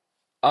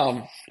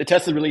 it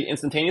tested really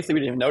instantaneously. We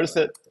didn't even notice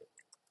it.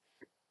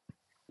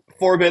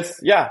 4 bits,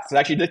 yeah, so it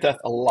actually did test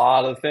a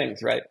lot of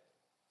things, right?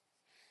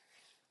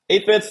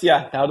 8 bits,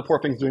 yeah, now the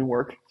poor thing's doing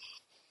work.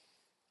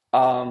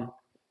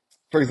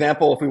 For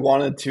example, if we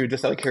wanted to,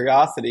 just out of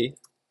curiosity,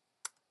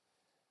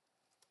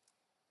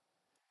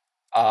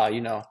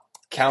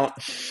 count,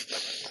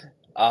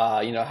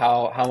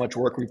 how much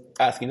work we're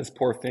asking this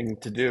poor thing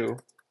to do.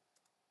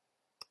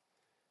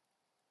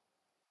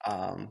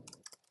 Um,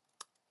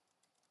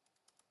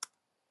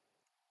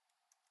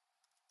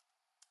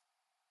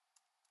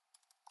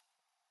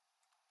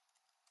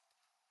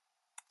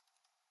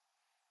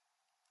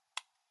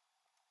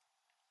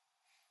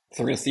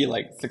 so we're gonna see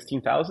like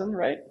 16,000,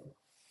 right?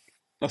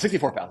 No,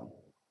 64,000.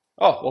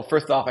 Oh, well,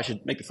 first off, I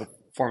should make this a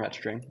format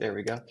string. There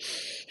we go.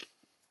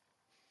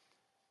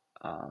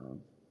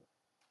 Um,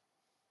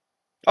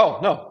 oh,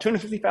 no,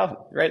 250,000,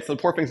 right? So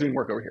the poor thing's doing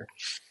work over here,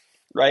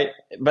 right?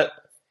 But,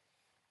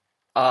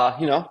 uh,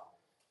 you know,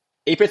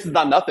 8 bits is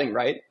not nothing,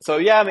 right? So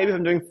yeah, maybe if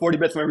I'm doing 40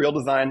 bits in my real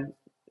design,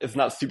 it's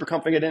not super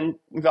comfy. I didn't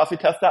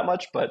exhaustively test that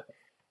much, but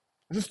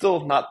this is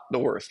still not the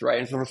worst, right?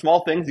 And so for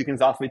small things, you can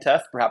exhaustively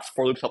test. Perhaps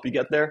for loops help you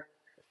get there.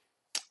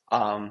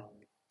 Um,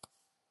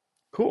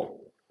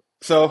 cool.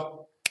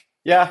 So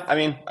yeah, I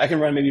mean, I can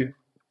run maybe,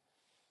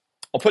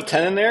 I'll put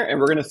 10 in there and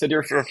we're going to sit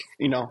here for,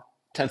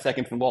 10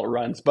 seconds while it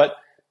runs. But,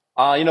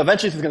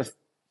 eventually this is going to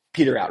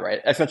peter out,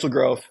 right? Exponential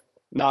growth,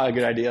 not a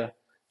good idea.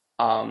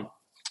 We're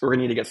going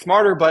to need to get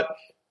smarter, but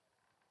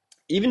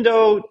even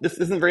though this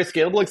isn't very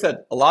scalable, like I said,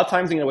 a lot of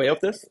times you can get away with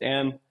this.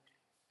 And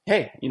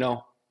hey,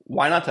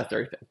 why not test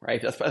everything,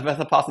 right? If that's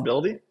a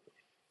possibility,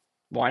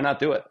 why not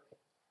do it?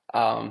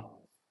 Um,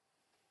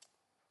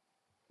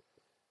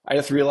 I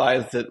just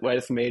realized that what I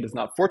just made is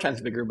not 4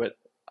 times bigger, but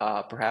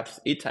perhaps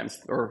 8 times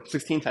or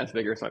 16 times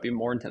bigger. So it might be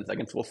more in 10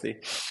 seconds. We'll see.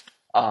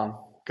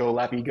 Go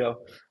Lappy, go.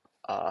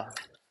 Uh,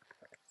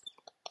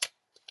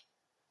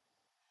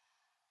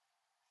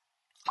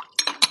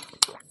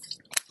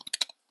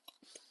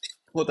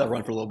 we'll let that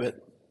run for a little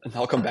bit, and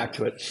I'll come back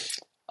to it.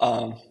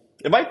 Um,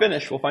 it might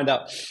finish. We'll find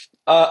out.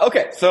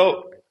 Okay,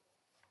 so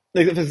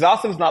like, if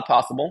exhaustive is not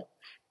possible,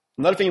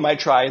 another thing you might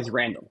try is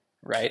random,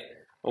 right?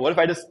 Well, what if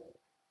I just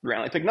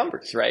randomly pick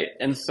numbers, right?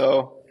 And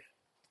so,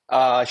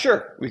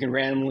 sure, we can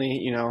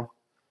randomly,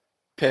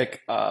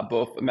 pick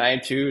both a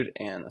magnitude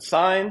and a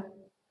sign.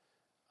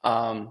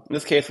 In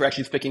this case, we're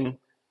actually picking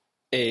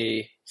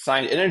a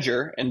signed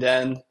integer, and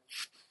then,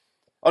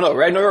 oh no,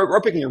 right? No,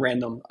 we're picking a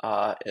random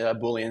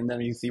boolean, and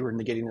then you see we're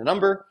negating the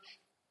number.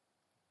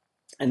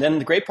 And then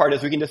the great part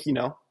is we can just,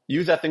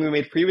 use that thing we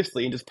made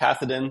previously and just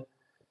pass it in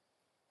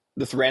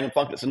this random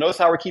function. So notice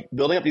how we keep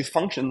building up these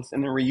functions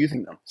and then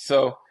reusing them.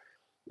 So at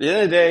the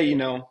end of the day,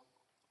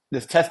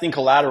 this testing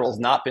collateral has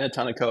not been a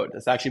ton of code.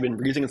 It's actually been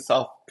reusing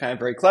itself kind of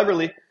very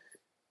cleverly,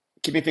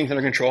 keeping things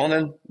under control, and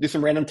then do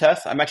some random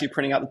tests. I'm actually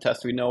printing out the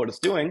test so we know what it's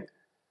doing.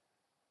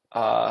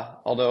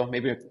 Although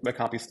maybe my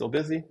copy's still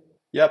busy.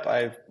 Yep,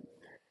 I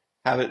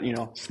have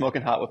it,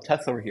 smoking hot with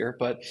tests over here.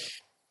 But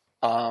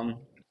um,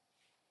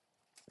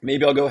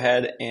 maybe I'll go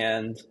ahead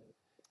and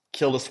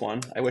kill this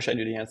one. I wish I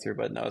knew the answer,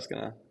 but no, it's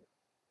gonna.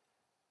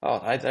 Oh,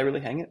 did I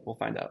really hang it? We'll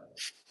find out.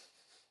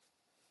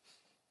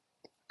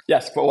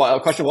 Yes, but a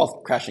question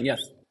while crashing. Yes.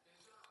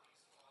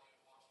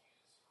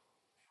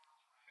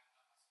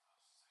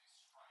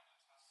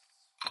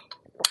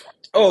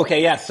 Oh,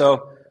 okay, yeah.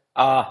 So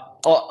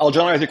I'll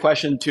generalize your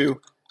question to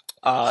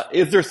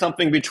is there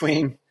something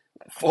between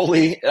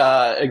fully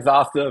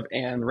exhaustive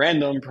and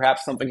random,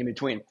 perhaps something in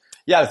between?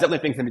 Yeah, there's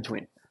definitely things in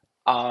between.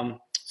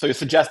 So you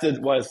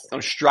suggested was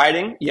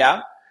striding.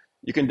 Yeah,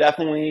 you can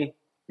definitely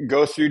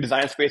go through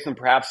design space in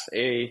perhaps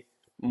a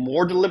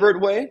more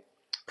deliberate way.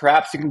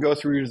 Perhaps you can go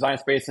through your design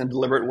space in a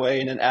deliberate way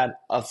and then add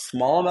a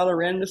small amount of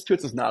randomness to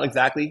it. So it's not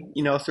exactly,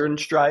 a certain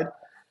stride.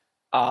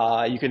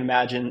 You can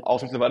imagine all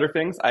sorts of other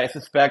things. I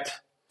suspect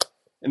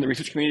in the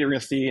research community, we're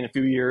going to see in a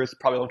few years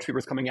probably a lot of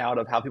papers coming out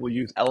of how people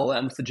use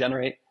LLMs to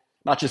generate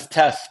not just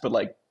tests, but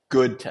like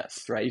good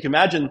tests, right? You can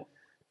imagine,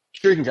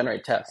 sure, you can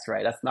generate tests,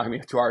 right? That's not going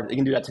to be too hard. You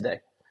can do that today.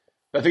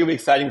 But I think it'll be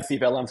exciting to see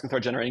if LLMs can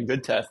start generating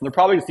good tests. And they're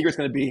probably the secret's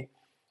going to be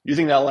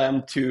using the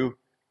LM to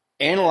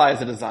analyze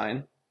the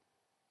design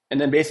and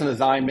then based on the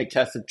design, make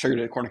tests that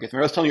trigger the corner case.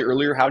 Remember I was telling you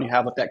earlier how when you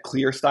have like that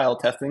clear style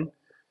testing,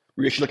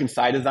 where you actually look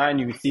inside design,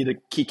 you can see the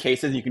key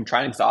cases, you can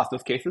try and exhaust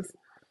those cases.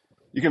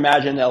 You can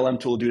imagine an LM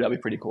tool do that. That'd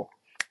be pretty cool.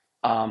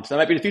 So that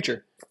might be the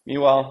future.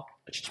 Meanwhile,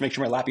 just to make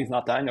sure my Lappy's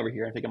not dying over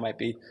here. I think it might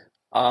be.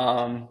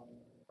 Um,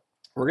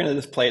 we're going to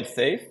just play it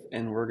safe,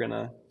 and we're going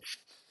to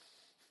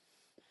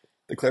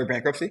declare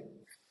bankruptcy.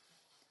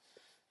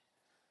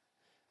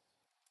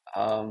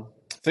 Um,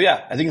 so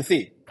yeah, as you can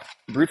see,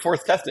 brute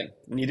force testing.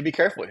 You need to be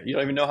careful. You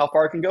don't even know how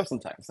far it can go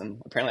sometimes.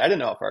 And apparently I didn't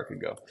know how far it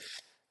could go.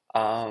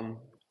 Um,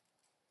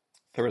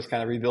 so we're just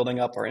kind of rebuilding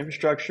up our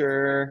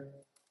infrastructure.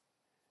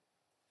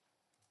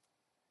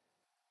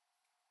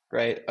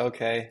 Right,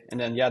 okay. And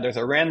then, yeah, there's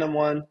a random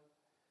one.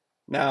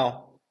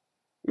 Now,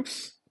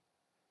 oops.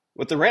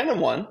 With the random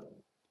one,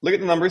 look at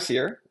the numbers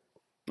here.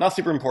 Not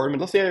super important,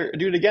 but let's say I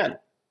do it again.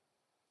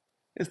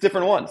 It's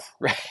different ones,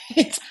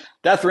 right?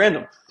 That's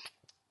random.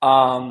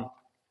 Um,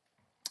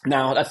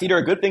 Now, that's either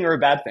a good thing or a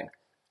bad thing.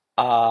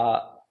 Uh,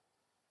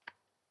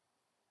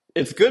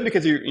 it's good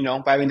because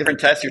by having different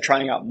tests, you're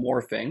trying out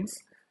more things.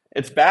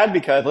 It's bad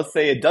because let's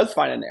say it does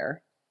find an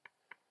error.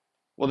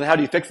 Well, then how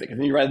do you fix it? Because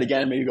then you run it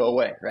again and maybe go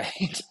away,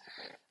 right?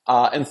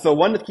 And so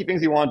one of the key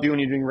things you want to do when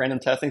you're doing random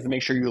testing is to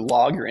make sure you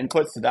log your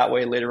inputs so that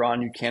way later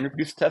on you can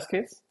reproduce a test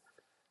case.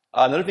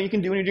 Another thing you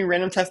can do when you're doing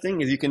random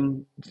testing is you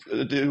can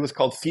do what's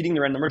called seeding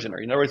the random number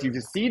generator. In other words, if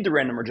you seed the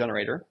random number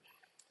generator,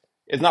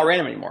 it's not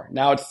random anymore.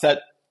 Now it's set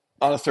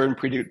on a certain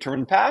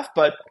predetermined path,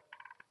 but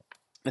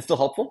it's still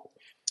helpful.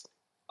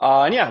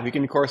 And yeah, we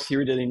can, of course, here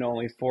we did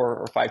only 4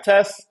 or 5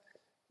 tests.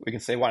 We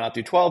can say, why not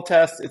do 12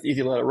 tests? It's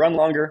easy to let it run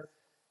longer.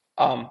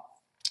 Um,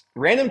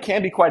 Random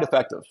can be quite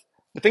effective.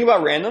 The thing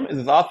about random is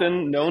it's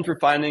often known for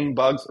finding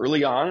bugs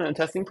early on in a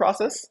testing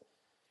process.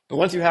 But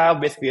once you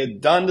have basically a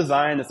done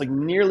design that's like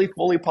nearly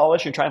fully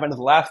polished, you're trying to find those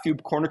last few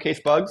corner case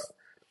bugs,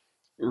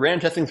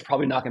 random testing is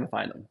probably not going to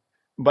find them.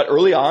 But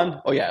early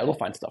on, oh yeah, it'll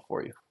find stuff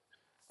for you.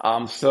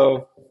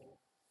 So,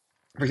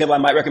 for example, I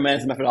might recommend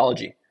this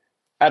methodology.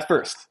 At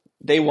first,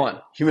 day one,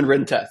 human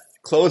written test.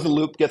 Close the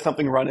loop, get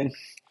something running,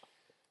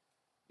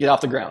 get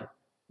off the ground.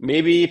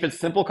 Maybe if it's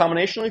simple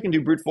combinational, you can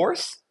do brute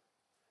force.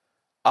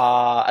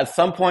 At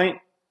some point,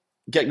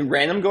 get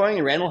random going,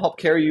 and random will help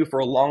carry you for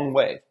a long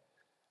way.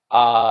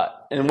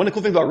 And one of the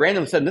cool things about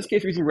random is that in this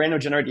case, we're using random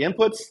to generate the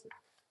inputs,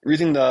 we're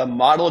using the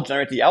model to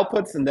generate the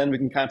outputs, and then we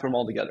can kind of put them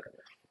all together.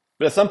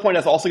 But at some point,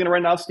 that's also going to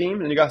run out of steam,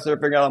 and then you got to start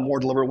figuring out a more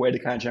deliberate way to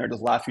kind of generate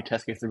those last few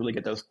test cases to really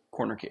get those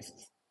corner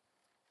cases.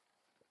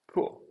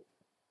 Cool.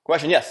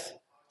 Question? Yes.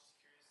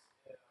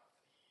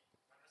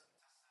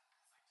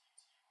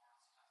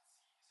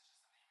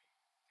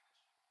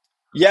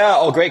 Yeah,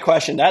 oh, great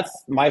question. That's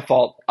my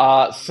fault.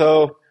 DUT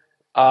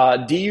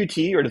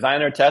or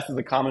designer test is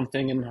a common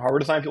thing in hardware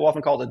design. People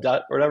often call it a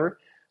DUT or whatever.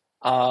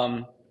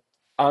 Um,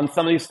 on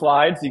some of these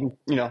slides, you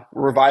can,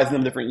 revise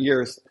them different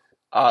years.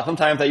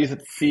 Sometimes I use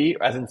it C,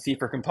 as in C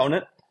for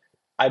component.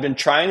 I've been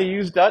trying to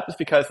use DUT just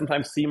because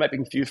sometimes C might be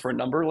confused for a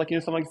number. Like,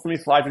 some of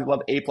these slides, we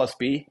love A plus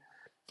B.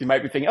 So you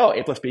might be thinking, oh,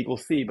 A plus B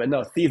equals C. But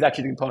no, C is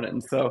actually the component.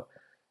 And so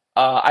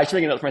I should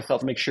make a note for myself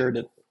to make sure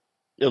that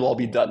it'll all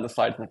be DUT in the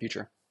slides in the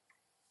future.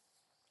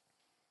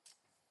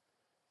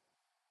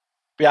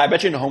 But yeah, I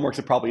bet you in the homeworks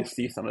it probably is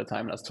C some of the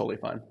time, and that's totally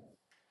fine.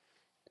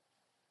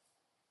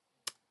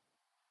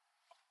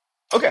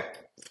 Okay,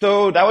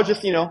 so that was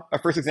just, our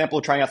first example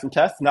of trying out some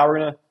tests. Now we're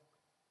going to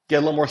get a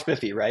little more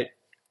spiffy, right?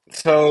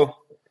 So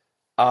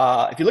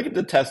if you look at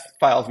the test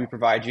files we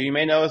provide you, you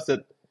may notice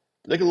that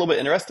they look a little bit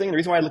interesting. The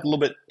reason why I look a little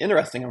bit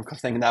interesting, I'm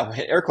saying that with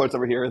air quotes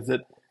over here, is that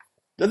it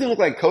doesn't look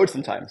like code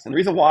sometimes. And the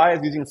reason why is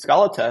using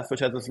Scala test,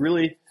 which has this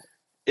really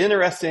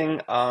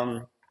interesting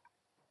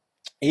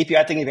API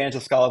taking advantage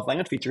of Scala's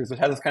language features, which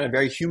has this kind of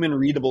very human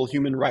readable,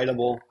 human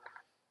writable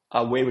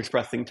way of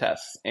expressing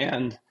tests.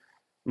 And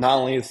not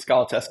only is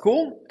Scala test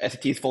cool,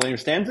 SAT fully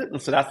understands it.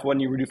 And so that's when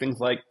you do things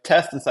like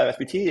test inside of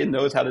SPT. It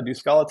knows how to do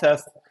Scala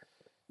test.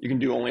 You can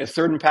do only a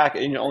certain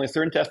package, only a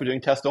certain test. We're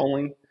doing test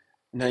only.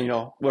 And then,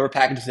 whatever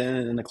packages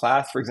in the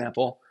class, for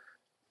example,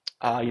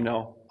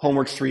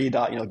 homework 3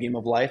 dot, game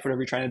of life,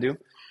 whatever you're trying to do.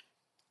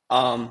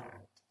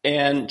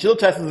 And Chill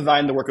test is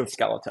designed to work with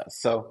Scala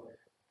test. So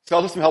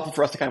Scala test is helpful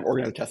for us to kind of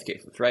organize test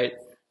cases, right?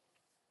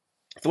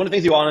 So one of the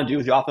things you want to do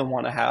is you often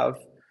want to have,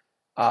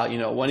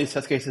 one of these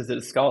test cases that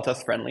is Scala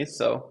test friendly.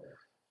 So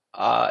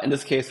in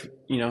this case,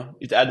 you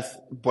add this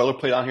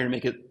boilerplate on here to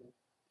make it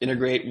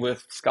integrate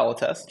with Scala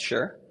test,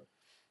 sure.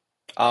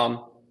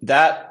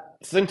 That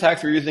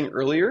syntax we were using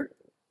earlier,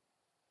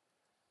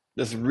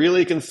 this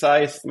really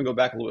concise, let me go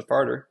back a little bit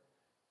farther.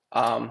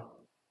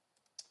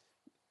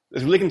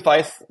 This really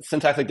concise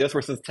syntax like this where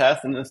it says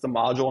test and then it's the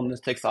module and this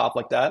takes off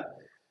like that.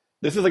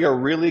 This is like a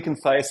really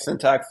concise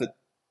syntax that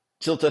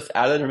Chill test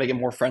added to make it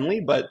more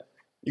friendly, but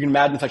you can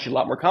imagine it's actually a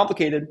lot more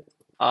complicated.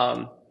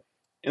 And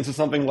so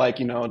something like,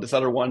 this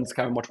other one's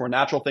kind of a much more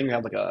natural thing. You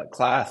have like a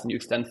class and you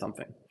extend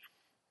something.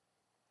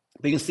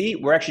 But you can see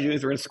what we're actually doing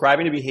is we're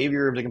describing the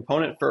behavior of the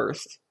component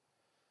first.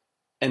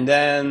 And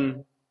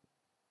then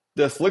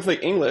this looks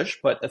like English,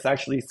 but it's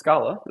actually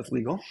Scala. That's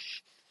legal.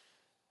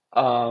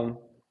 And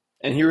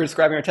here we're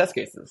describing our test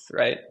cases,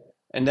 right?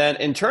 And then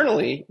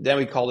internally, then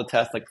we call the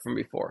test like from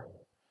before.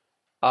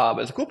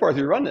 But the cool part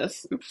is we run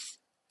this. Oops.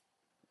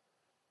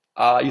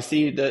 You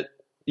see that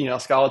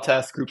Scala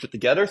test groups it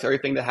together, so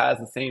everything that has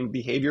the same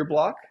behavior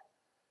block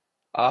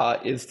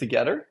is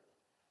together.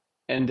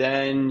 And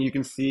then you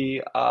can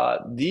see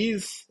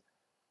these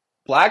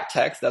black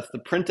text, that's the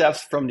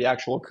printfs from the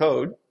actual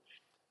code.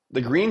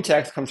 The green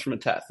text comes from a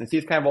test. And see,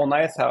 it's kind of all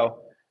nice how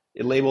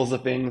it labels the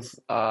things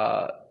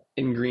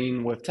in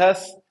green with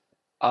tests.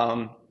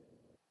 And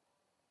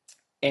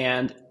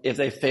if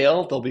they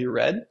fail, they'll be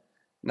red.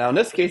 Now, in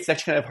this case, it's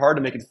actually kind of hard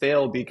to make it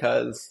fail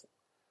because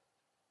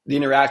the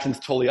interaction is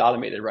totally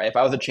automated, right? If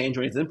I was to change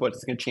one of these inputs,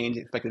 it's going to change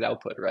the expected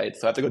output, right?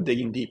 So I have to go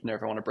digging deep there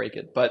if I want to break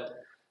it. But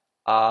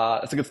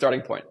that's a good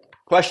starting point.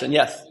 Question,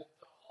 yes.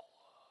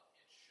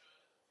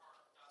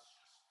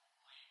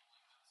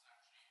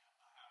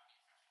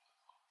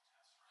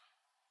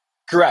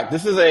 Correct.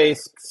 This is a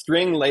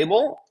string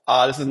label.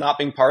 This is not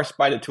being parsed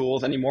by the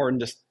tools anymore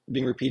and just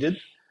being repeated.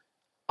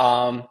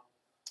 Um,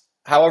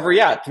 However,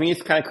 yeah, to me,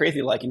 it's kind of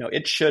crazy. Like,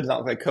 it should not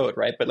look like code,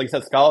 right? But like I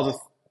said, Scala has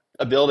this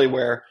ability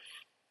where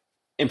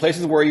in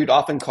places where you'd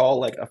often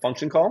call like a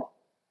function call,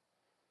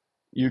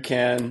 you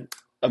can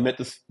omit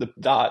the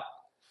dot.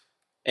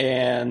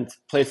 And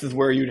places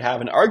where you'd have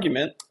an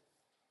argument,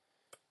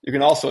 you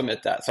can also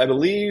omit that. So I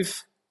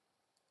believe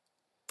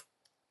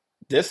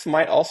this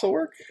might also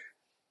work.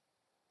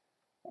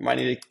 I might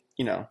need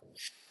to,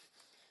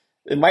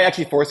 it might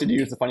actually force you to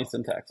use the funny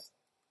syntax.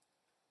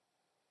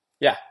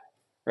 Yeah,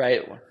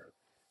 right.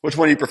 Which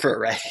one do you prefer,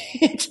 right?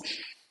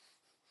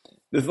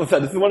 This is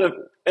one of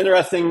the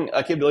interesting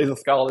capabilities of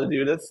Scala to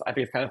do this. I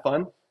think it's kind of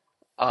fun.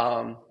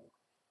 Um,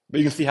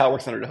 but you can see how it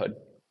works under the hood,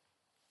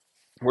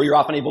 where you're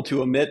often able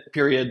to omit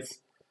periods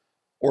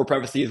or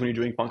parentheses when you're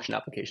doing function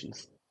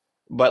applications.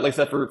 But like I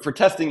said, for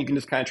testing, you can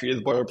just kind of treat it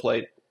as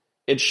boilerplate.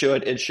 It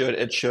should,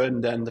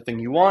 and then the thing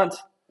you want,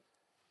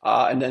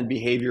 and then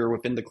behavior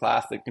within the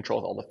class that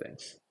controls all the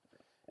things.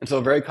 And so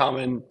a very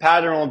common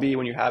pattern will be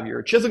when you have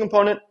your chisel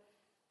component,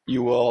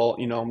 you will,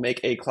 make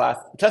a class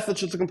test the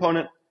chisel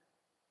component,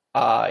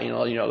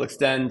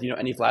 extend,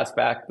 any class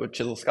back with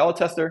chisel Scala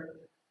tester,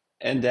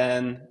 and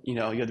then, you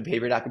have the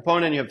behavior of that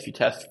component, you have a few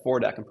tests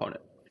for that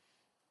component.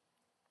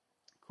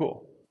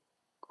 Cool.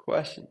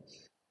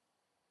 Questions?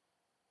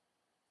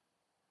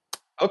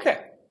 Okay.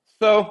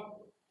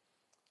 So,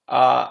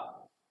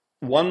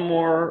 one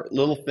more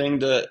little thing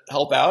to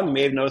help out, and you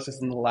may have noticed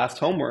this in the last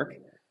homework,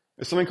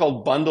 there's something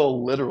called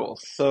bundle literals.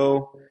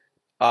 So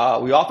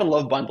we often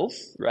love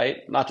bundles, right?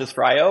 Not just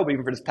for I/O, but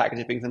even for just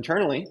packaging things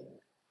internally.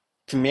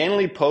 to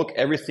manually poke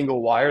every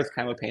single wire is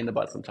kind of a pain in the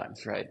butt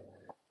sometimes, right?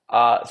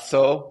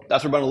 So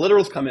that's where bundle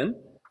literals come in,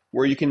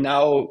 where you can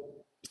now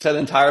set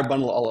an entire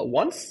bundle all at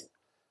once.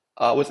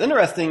 What's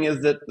interesting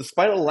is that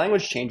despite all the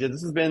language changes,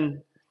 this has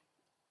been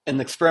an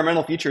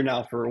experimental feature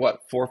now for what,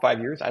 4 or 5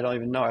 years? I don't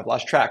even know. I've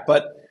lost track.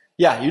 But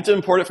yeah, you have to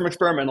import it from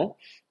experimental.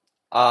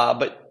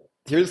 But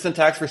here's the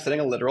syntax for setting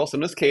a literal. So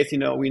in this case,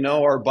 we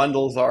know our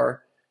bundles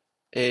are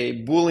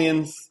a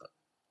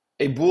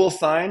a bool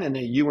sign and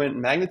a uint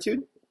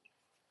magnitude.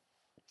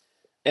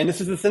 And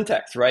this is the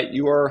syntax, right?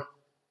 You are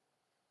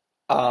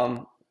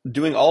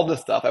doing all of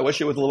this stuff. I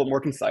wish it was a little bit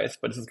more concise,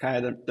 but this is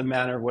kind of the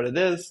manner of what it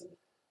is.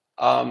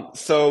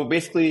 So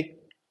basically,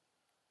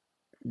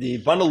 the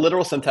bundle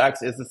literal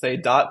syntax is to say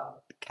dot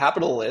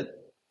capital lit,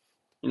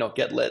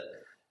 get lit,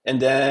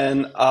 and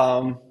then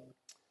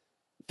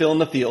fill in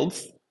the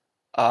fields.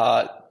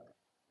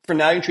 For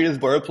now, you can treat it as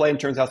boilerplate in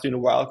terms of how to do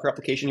the wildcard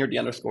application here at the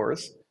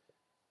underscores,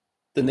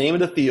 the name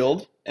of the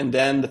field, and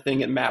then the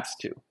thing it maps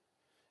to.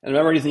 And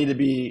remember, these need to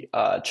be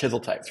chisel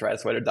types, right?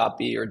 So either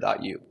 .b or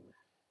 .u.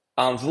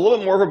 So it's a little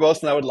bit more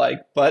verbose than I would like,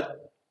 but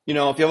if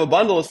you have a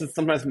bundle, it's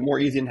sometimes more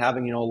easy than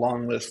having a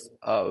long list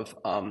of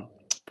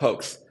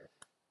pokes.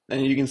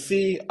 And you can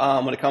see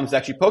when it comes to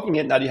actually poking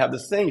it, now that you have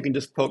this thing, you can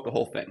just poke the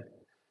whole thing.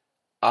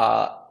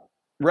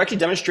 We're actually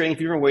demonstrating a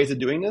few different ways of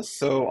doing this.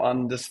 So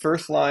on this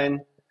first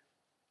line,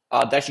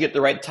 to actually get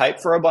the right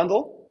type for our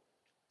bundle,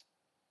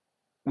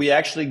 we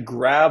actually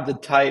grab the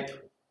type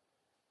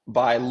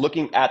by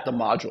looking at the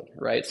module,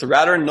 right? So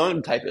rather than knowing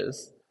what the type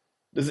is,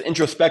 this is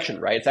introspection,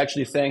 right? It's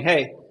actually saying,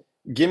 hey,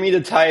 give me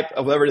the type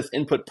of whatever this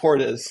input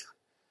port is,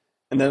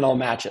 and then I'll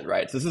match it,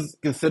 right? So this is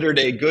considered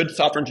a good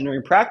software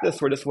engineering practice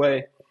where this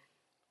way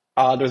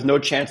there's no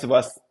chance of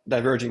us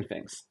diverging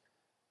things.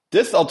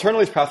 This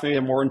alternatively is perhaps maybe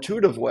a more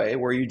intuitive way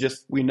where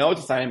we know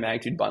it's a sign and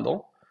magnitude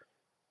bundle.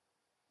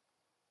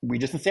 We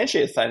just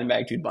instantiate a sign and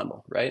magnitude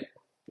bundle, right?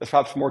 That's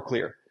perhaps more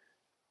clear.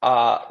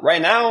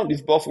 Right now,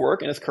 these both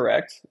work and it's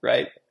correct,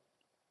 right?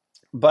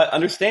 But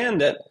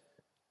understand that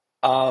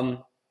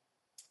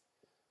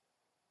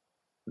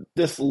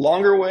this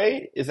longer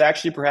way is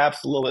actually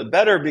perhaps a little bit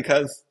better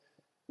because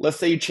let's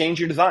say you change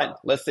your design.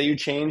 Let's say you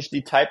change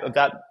the type of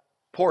that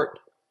port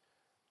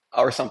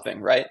or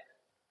something, right?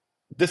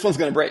 This one's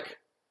going to break.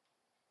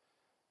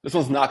 This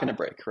one's not going to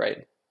break,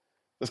 right?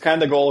 That's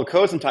kind of the goal of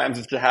code sometimes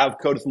is to have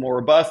code that's more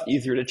robust,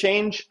 easier to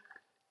change.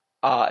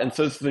 And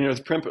so this is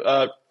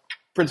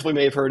principle you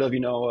may have heard of,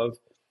 of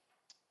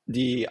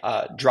the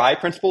dry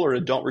principle or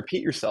the don't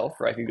repeat yourself,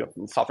 right? If you go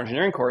from the software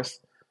engineering course.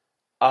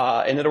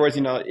 In other words,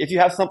 if you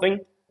have something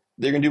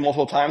that you're going to do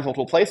multiple times,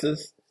 multiple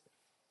places,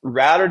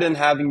 rather than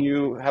having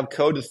you have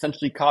code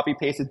essentially copy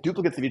pasted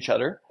duplicates of each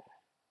other,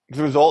 as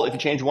a result, if you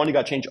change one, you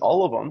got to change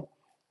all of them.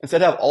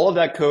 Instead, have all of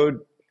that code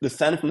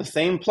descend from the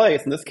same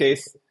place. In this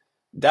case,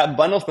 that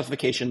bundle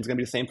specification is going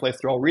to be the same place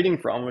they're all reading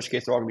from, in which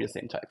case they're all going to be the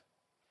same type.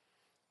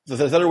 So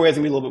there's other ways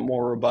to be a little bit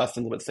more robust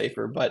and a little bit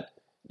safer, but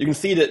you can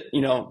see that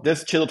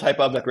this chisel type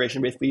of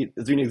declaration basically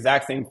is doing the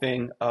exact same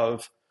thing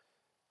of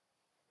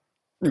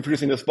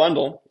reproducing this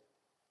bundle.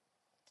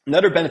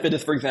 Another benefit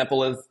is, for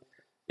example, is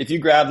if you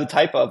grab the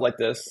type of like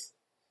this,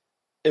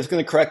 it's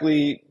going to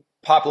correctly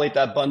populate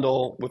that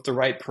bundle with the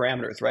right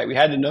parameters, right? We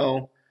had to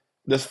know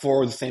this for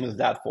was the same as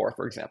that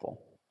for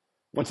example.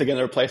 Once again,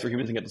 they're a place where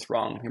humans can get this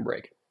wrong and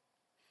break.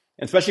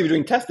 And especially if you're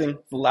doing testing,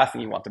 it's the last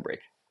thing you want to break.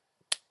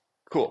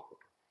 Cool.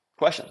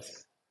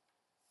 Questions?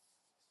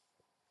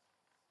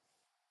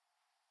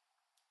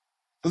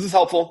 This is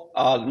helpful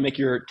to make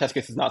your test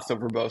cases not so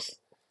verbose.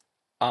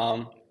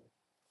 Now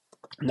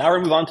we're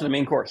going to move on to the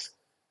main course.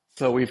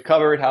 So we've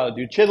covered how to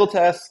do chisel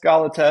tests,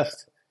 Scala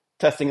tests,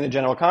 testing in the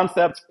general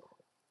concept.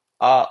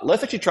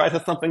 Let's actually try to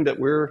test something that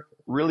we're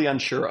really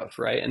unsure of,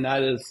 right? And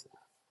that is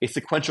a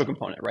sequential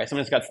component, right?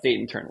 Something that's got state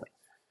internally.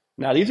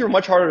 Now, these are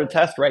much harder to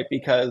test, right?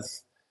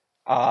 Because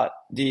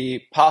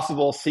the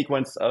possible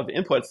sequence of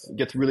inputs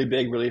gets really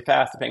big, really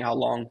fast, depending on how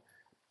long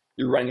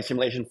you're running a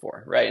simulation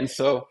for, right? And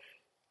so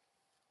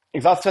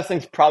exhaust testing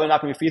is probably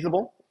not going to be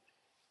feasible.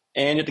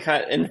 And you have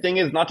to and the thing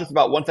is not just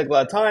about one cycle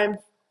at a time,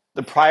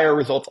 the prior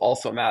results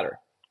also matter.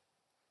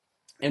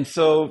 And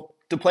so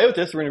to play with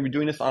this, we're going to be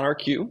doing this on our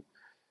queue.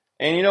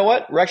 And you know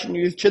what? We're actually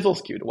going to use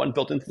Chisel's queue, the one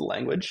built into the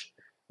language,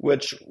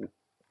 which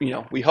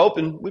we hope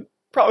and we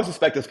probably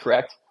suspect is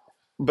correct,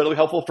 but it'll be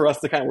helpful for us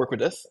to kind of work with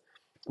this.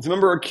 So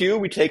remember our queue,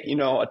 we take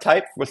a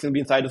type, what's going to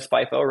be inside this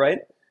FIFO, right?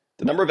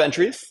 The number of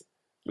entries.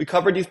 We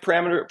covered these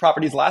parameter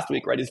properties last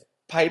week, right? These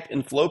pipe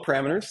and flow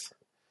parameters.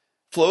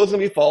 Flow is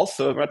going to be false,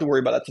 so we don't have to worry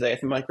about that today.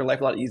 It's going to make your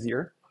life a lot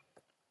easier.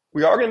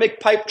 We are going to make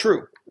pipe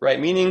true, right?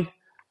 Meaning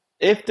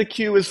if the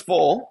queue is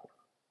full,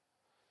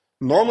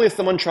 normally if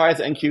someone tries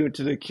to enqueue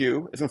to the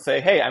queue, it's going to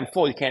say, hey, I'm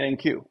full, you can't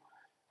enqueue.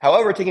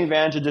 However, taking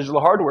advantage of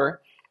digital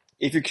hardware,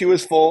 if your queue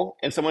is full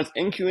and someone's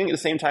enqueuing at the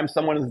same time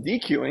someone is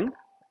dequeuing,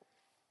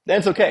 then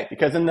it's okay,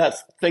 because then that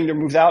thing that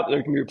moves out,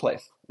 it can be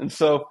replaced. And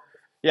so,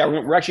 yeah,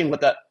 we're actually going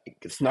to let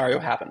that scenario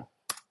happen.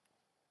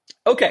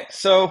 Okay,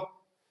 so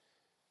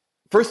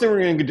first thing we're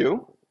going to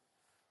do,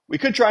 we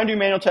could try and do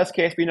manual test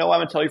case, but I'm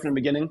going to tell you from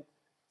the beginning,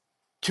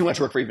 too much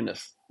work for even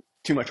this.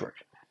 Too much work.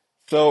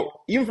 So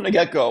even from the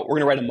get-go, we're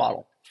going to write a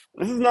model.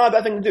 This is not a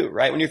bad thing to do,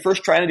 right? When you're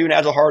first trying to do an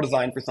agile hard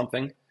design for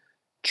something,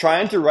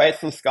 trying to write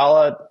some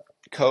Scala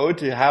code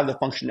to have the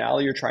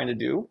functionality you're trying to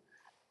do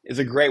is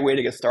a great way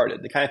to get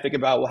started. To kind of think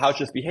about, well, how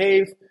should this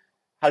behave?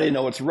 How do you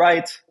know what's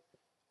right?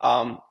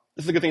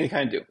 This is a good thing to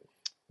kind of do.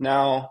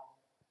 Now,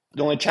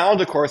 the only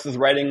challenge, of course, is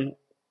writing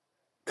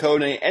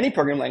code in any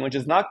programming language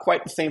is not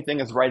quite the same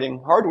thing as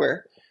writing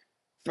hardware.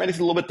 Semantics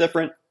is a little bit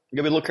different. You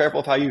gotta be a little careful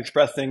of how you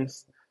express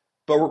things,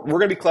 but we're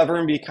gonna be clever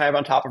and be kind of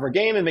on top of our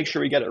game and make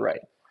sure we get it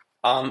right.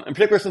 In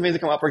particular, some things that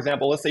come up, for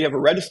example, let's say you have a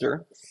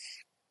register.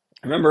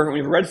 Remember, when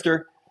you have a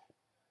register,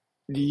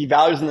 the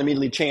value doesn't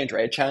immediately change,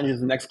 right? It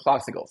challenges the next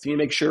clock cycle. So you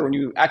need to make sure when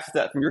you access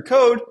that from your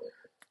code,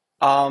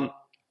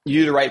 you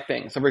do the right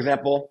thing. So for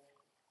example,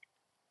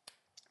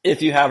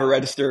 if you have a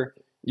register,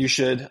 you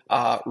should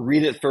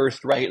read it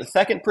first, write it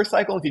second per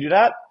cycle. If you do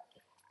that,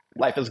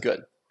 life is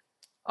good.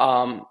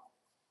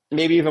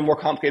 Maybe even more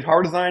complicated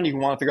hard design, you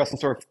can want to figure out some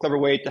sort of clever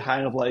way to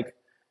kind of like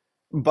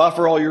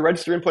buffer all your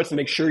register inputs and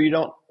make sure you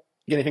don't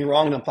get anything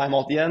wrong and apply them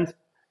all at the end.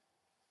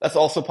 That's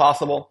also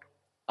possible,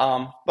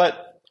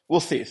 but we'll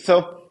see.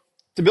 So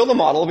to build a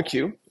model of a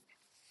queue,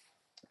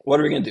 what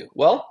are we going to do?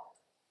 Well,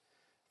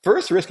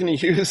 first we're just going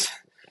to use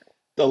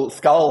the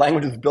Scala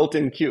language's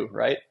built-in queue,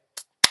 right?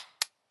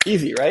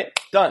 Easy, right?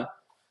 Done.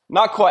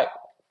 Not quite.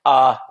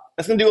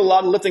 That's going to do a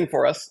lot of lifting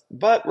for us,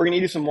 but we're going to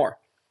need to do some more.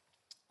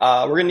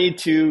 We're going to need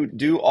to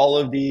do all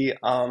of the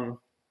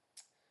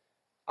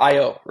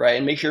I/O, right?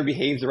 And make sure it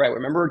behaves the right way.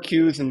 Remember,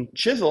 queues in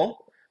Chisel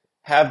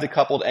have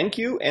decoupled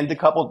NQ and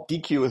decoupled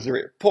DQ as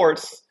their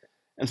ports.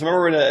 And so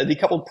remember, a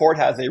decoupled port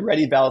has a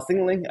ready valid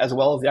signaling as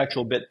well as the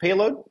actual bit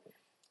payload.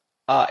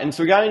 And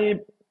so we got to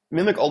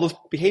mimic all those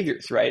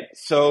behaviors, right?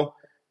 So,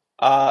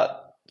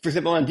 for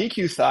example, on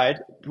DQ side,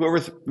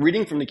 whoever's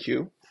reading from the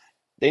queue,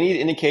 they need to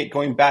indicate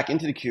going back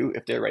into the queue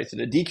if they're ready. So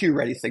the DQ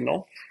ready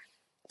signal.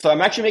 So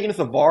I'm actually making this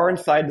a var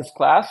inside this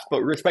class,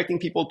 but we're expecting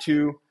people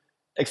to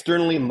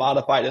externally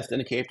modify this to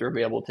indicate if they're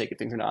available to take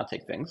things or not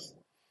take things.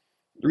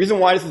 The reason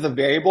why this is a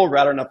variable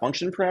rather than a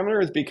function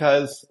parameter is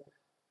because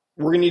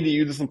we're going to need to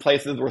use this in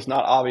places where it's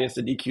not obvious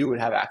the DQ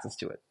would have access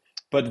to it.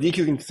 But the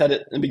DQ can set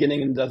it in the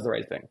beginning and does the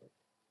right thing.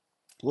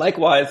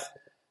 Likewise,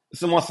 if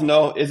someone wants to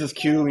know, is this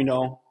queue,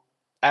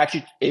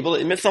 actually able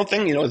to emit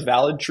something, is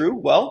valid true?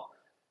 Well,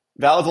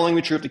 valid is only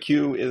going to be true if the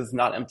queue is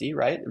not empty,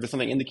 right? If there's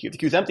something in the queue. If the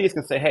queue is empty, it's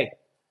going to say, hey,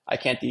 I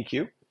can't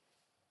DQ.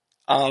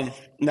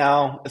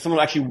 Now, if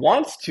someone actually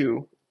wants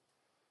to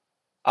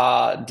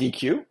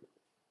DQ,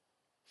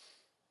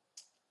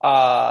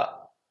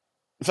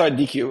 then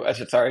you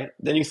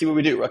can see what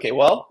we do. Okay,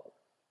 well,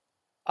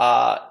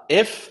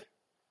 if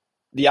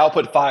the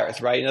output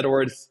fires, right? In other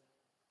words,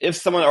 if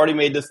someone already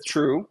made this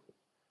true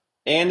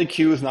and the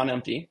queue is not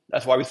empty,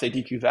 that's why we say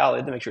DQ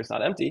valid to make sure it's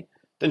not empty,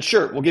 then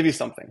sure, we'll give you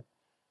something.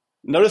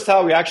 Notice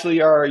how we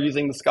actually are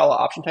using the Scala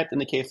option type to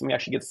indicate something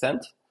actually gets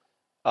sent.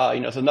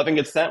 So nothing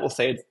gets sent, we'll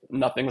say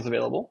nothing was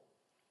available.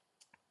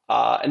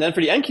 And then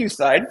for the NQ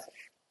side,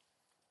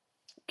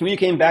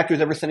 communicating back to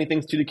whoever sending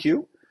things to the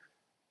queue,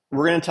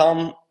 we're going to tell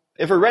them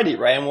if we're ready,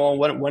 right? And well,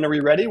 when are we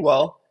ready?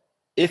 Well,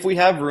 if we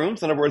have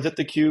rooms, in other words, if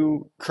the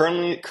queue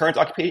current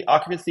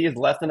occupancy is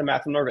less than the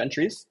maximum number of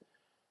entries,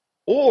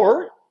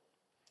 or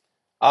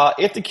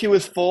if the queue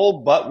is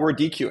full but we're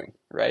dequeuing,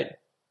 right?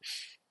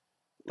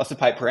 That's the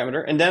pipe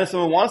parameter. And then if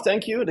someone wants to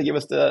NQ, they give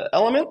us the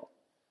element.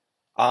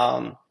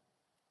 And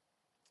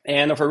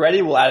if we're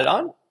ready, we'll add it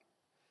on,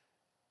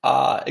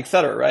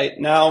 etc. Right?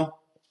 Now,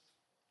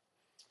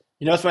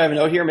 you notice when I have a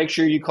note here, make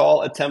sure you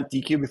call attempt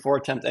DQ before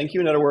attempt NQ.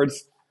 In other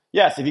words,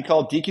 yes, if you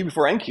call DQ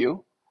before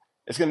NQ,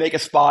 it's going to make a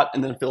spot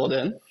and then fill it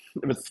in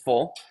if it's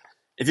full.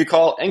 If you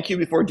call NQ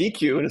before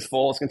DQ and it's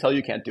full, it's going to tell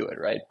you can't do it,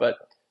 right? But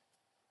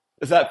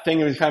it's that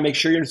thing of kind of make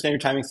sure you understand your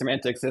timing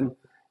semantics. And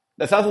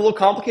that sounds a little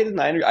complicated,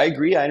 and I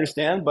agree, I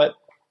understand, but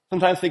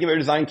sometimes think about your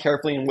design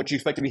carefully and what you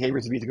expect the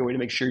behaviors to be to go in to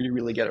make sure you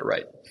really get it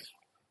right.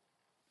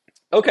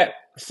 Okay,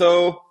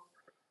 so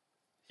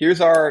here's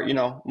our,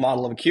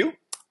 model of a queue.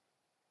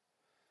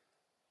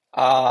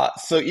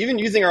 So even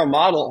using our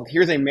model,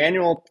 here's a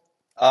manual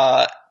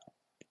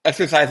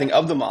exercising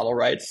of the model,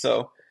 right?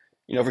 So,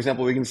 for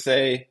example, we can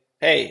say,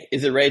 hey,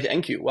 is it ready to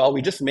NQ? Well,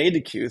 we just made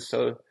the queue,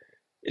 so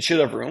it should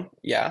have room.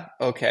 Yeah,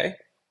 okay.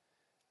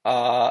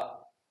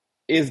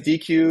 Is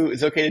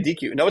it okay to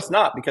DQ? No, it's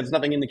not, because there's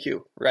nothing in the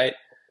queue, right?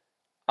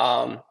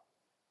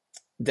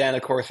 Then,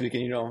 of course, we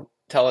can,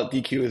 tell it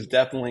DQ is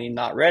definitely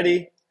not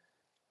ready.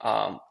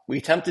 We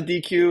attempt to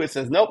DQ. It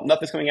says, nope,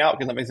 nothing's coming out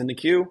because nothing's in the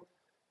queue.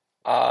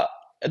 At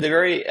the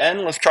very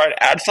end, let's try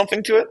to add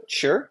something to it.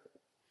 Sure.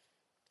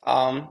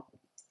 Now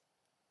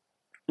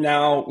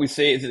we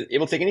say, is it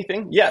able to take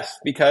anything? Yes,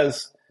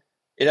 because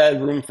it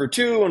had room for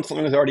 2 and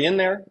something was already in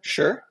there.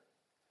 Sure.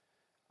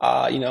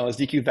 Is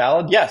DQ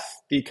valid?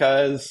 Yes,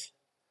 because,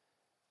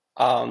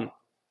 there's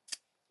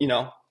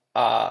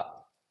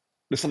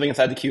something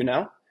inside the queue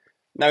now.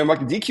 Now we mark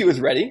the DQ as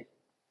ready.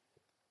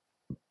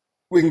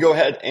 We can go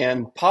ahead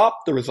and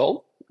pop the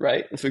result,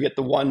 right? And so we get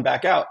the 1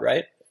 back out,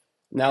 right?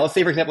 Now let's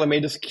say, for example, I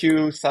made this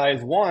queue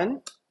size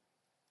 1,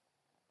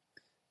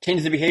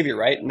 changes the behavior,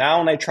 right? Now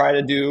when I try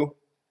to do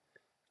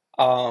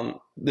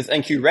this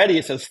enqueue ready,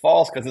 it says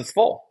false because it's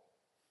full.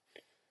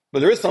 But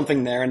there is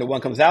something there, and the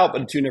 1 comes out, but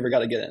the 2 never got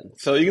to get in.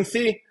 So you can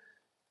see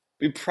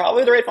we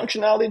probably have the right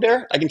functionality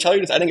there. I can tell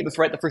you this, I didn't get this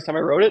right the first time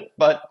I wrote it,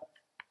 but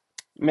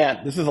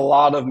man, this is a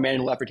lot of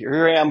manual effort here.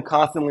 Here I am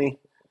constantly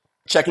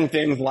checking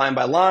things line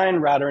by line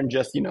rather than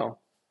just,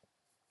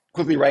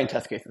 quickly writing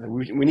test cases.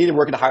 We need to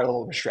work at a higher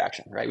level of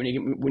abstraction, right? We need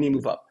to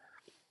move up.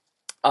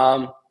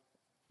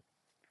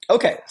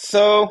 Okay,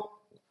 so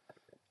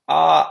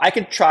I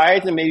could try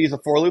to maybe use a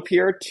for loop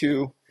here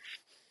to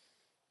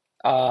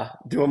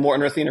do a more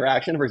interesting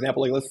interaction. For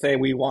example, like let's say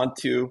we want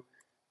to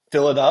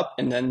fill it up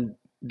and then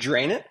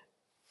drain it.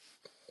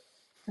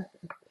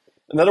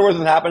 In other words,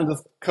 what happens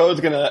is code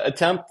is going to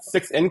attempt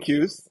 6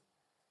 enqueues,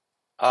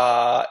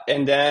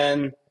 and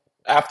then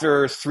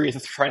after 3,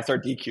 it's trying to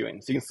start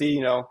dequeuing. So you can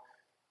see,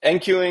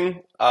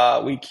 enqueuing,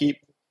 we keep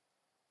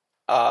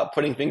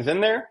putting things in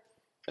there.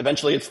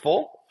 Eventually, it's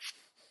full.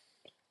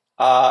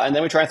 And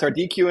then we try and start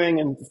dequeuing,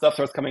 and stuff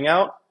starts coming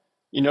out.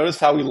 You notice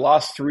how we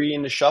lost 3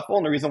 in the shuffle,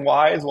 and the reason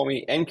why is when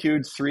we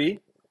enqueued 3,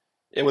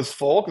 it was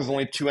full because there's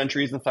only 2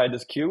 entries inside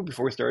this queue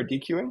before we started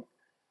dequeuing.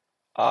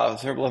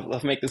 So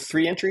let's make this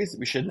 3 entries.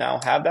 We should now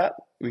have that.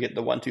 We get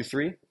the 1, 2,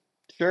 3.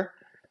 Sure.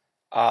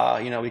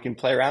 We can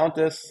play around with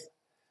this,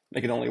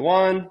 make it only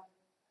 1,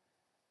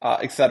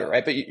 etc.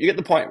 Right? But you get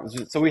the point.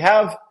 So we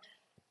have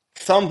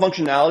some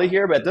functionality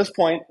here, but at this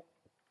point,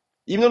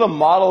 even though the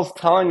model's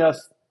telling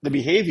us the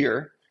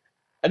behavior,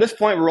 at this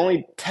point, we're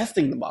only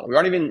testing the model. We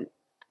aren't even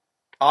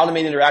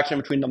automating interaction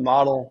between the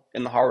model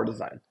and the hardware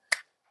design.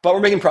 But we're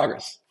making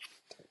progress.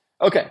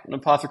 Okay, I'm going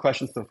to pause for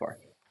questions so far.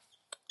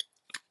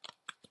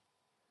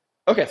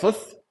 Okay, so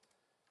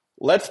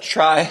let's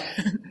try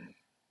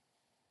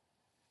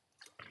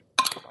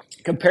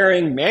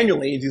comparing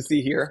manually, as you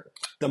see here,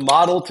 the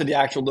model to the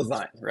actual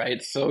design,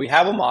 right? So we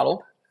have a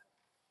model,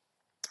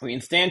 we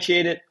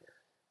instantiate it,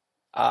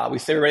 we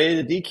say we're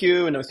ready to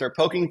dequeue, and then we start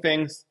poking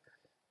things.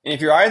 And if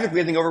your eyes are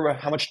glazing over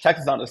how much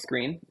text is on the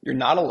screen, you're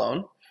not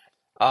alone.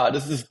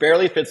 This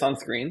barely fits on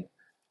screen.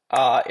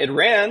 It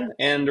ran,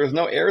 and there was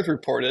no errors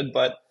reported,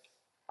 but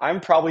I'm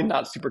probably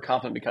not super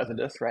confident because of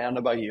this, right? I don't know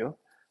about you.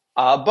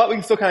 But we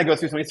can still kind of go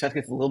through some of these test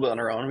cases a little bit on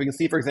our own. We can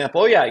see, for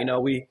example,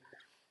 we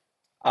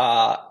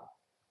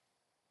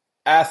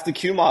asked the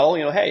queue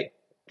model, hey,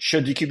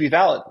 should dequeue be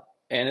valid?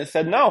 And it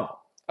said no.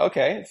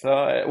 Okay, so,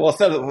 it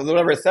says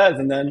whatever it says,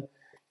 and then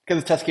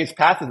because the test case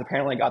passes,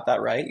 apparently I got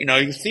that right. You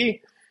can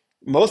see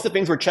most of the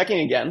things we're checking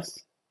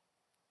against,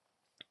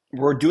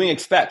 we're doing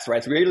expects,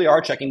 right? So we really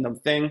are checking the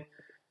thing.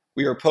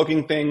 We are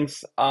poking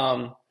things.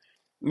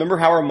 Remember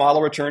how our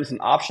model returns an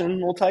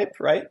optional type,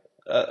 right?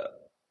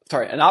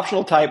 An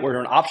optional type or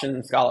an option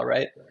in Scala,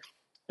 right?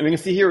 And we can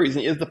see here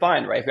reason is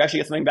defined, right? If we actually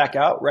get something back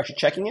out, we're actually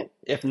checking it.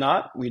 If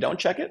not, we don't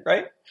check it,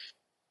 right?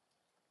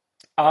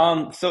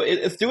 So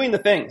it's doing the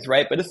things,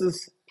 right? But this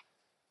is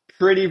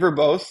pretty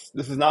verbose.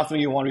 This is not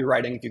something you want to be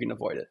writing if you can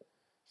avoid it.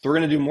 So we're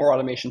going to do more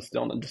automation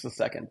still in just a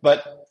second.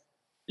 But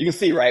you can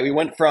see, right? We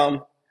went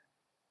from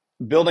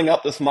building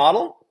up this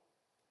model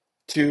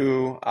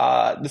to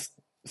this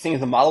seeing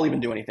if the model even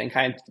do anything,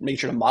 kind of make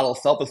sure the model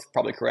itself is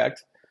probably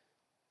correct.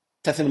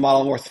 Testing the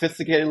model more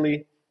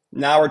sophisticatedly.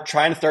 Now we're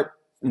trying to start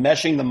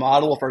meshing the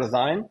model with our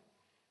design.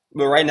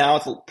 But right now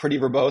it's pretty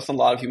verbose and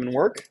a lot of human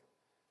work.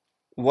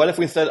 What if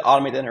we instead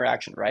automate the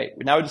interaction, right?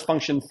 Now we just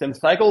function sim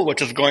cycle,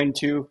 which is going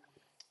to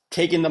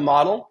take in the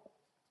model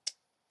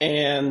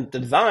and the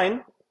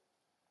design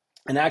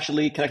and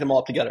actually connect them all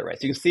up together, right?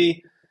 So you can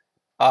see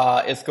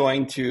it's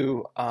going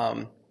to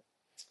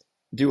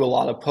do a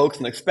lot of pokes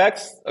and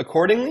expects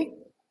accordingly.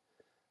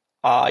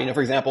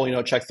 For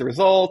example, checks the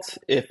result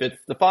if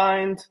it's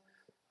defined.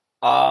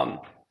 I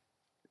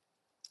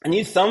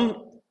need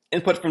some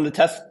input from the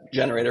test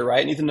generator,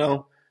 right? I need to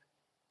know,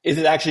 is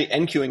it actually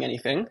enqueuing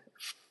anything?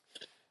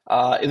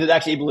 Is it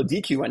actually able to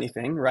dequeue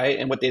anything, right?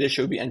 And what data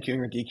should be enqueuing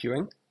or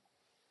dequeuing?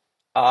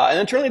 And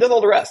internally it does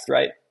all the rest,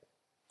 right?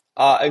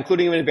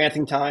 Including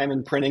advancing time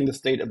and printing the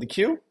state of the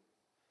queue.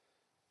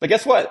 But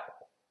guess what?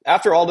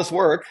 After all this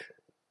work,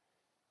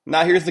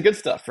 now here's the good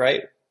stuff,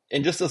 right?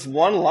 In just this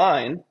one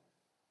line,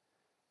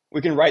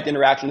 we can write the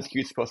interaction this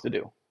queue is supposed to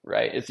do,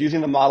 right? It's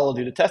using the model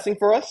to do the testing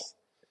for us.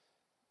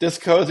 This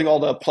code is doing all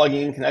the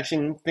plugging and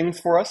connection things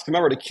for us.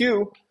 Remember, the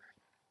queue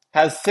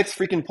has 6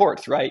 freaking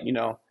ports, right?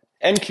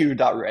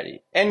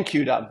 enqueue.ready,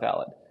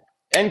 enqueue.valid,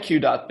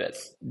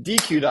 enqueue.bits,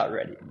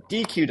 dequeue.ready,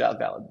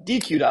 dequeue.valid,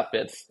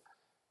 dequeue.bits.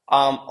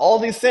 All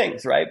these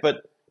things, right? But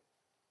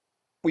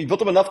we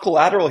built up enough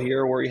collateral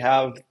here where we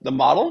have the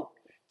model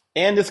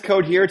and this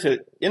code here to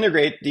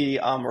integrate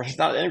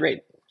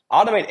automate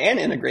and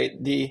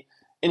integrate the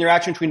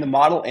interaction between the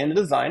model and the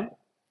design.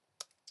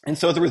 And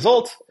so as a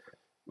result,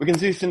 we can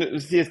see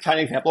this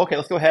tiny example. Okay,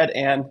 let's go ahead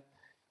and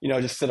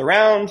just sit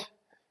around.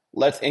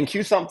 Let's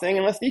enqueue something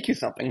and let's dequeue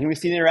something. And we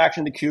see the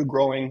interaction of the queue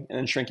growing and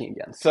then shrinking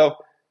again. So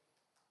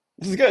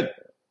this is good.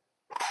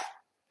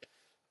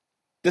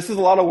 This is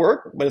a lot of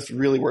work, but it's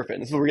really worth it.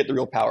 And this is where we get the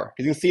real power.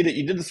 Because you can see that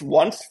you did this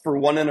once for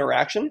one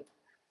interaction,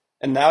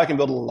 and now I can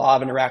build a lot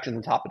of interactions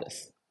on top of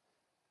this.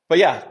 But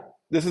yeah,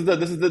 this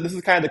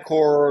is kind of the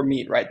core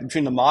meat, right?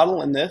 Between the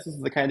model and this is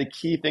the kind of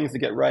key things to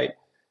get right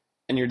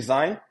in your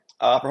design.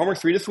 For homework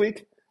 3 this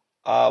week,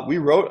 we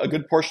wrote a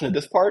good portion of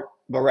this part,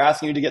 but we're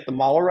asking you to get the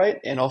model right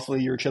and also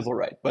your chisel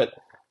right. But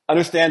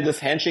understand this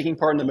handshaking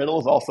part in the middle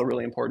is also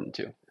really important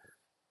too.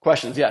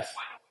 Questions? Yes.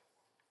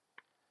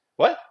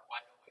 What?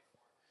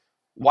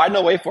 Why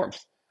no waveforms?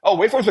 Oh,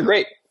 waveforms are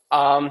great.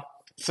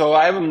 So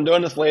I have them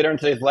doing this later in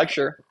today's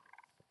lecture.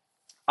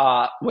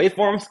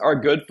 Waveforms are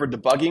good for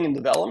debugging and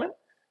development,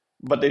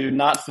 but they do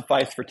not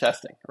suffice for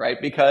testing, right?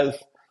 Because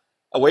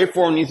a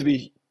waveform needs to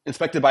be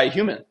inspected by a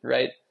human,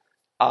 right?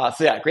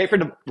 So yeah, great for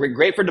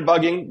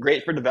debugging,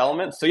 great for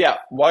development. So yeah,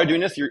 while you're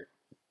doing this, you're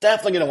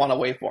definitely going to want a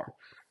waveform.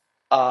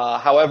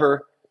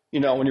 However,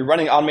 when you're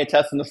running automated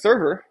tests in the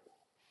server,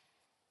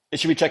 it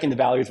should be checking the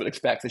values it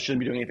expects. It shouldn't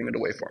be doing anything with a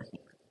waveform.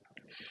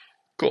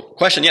 Cool.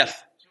 Question?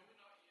 Yes.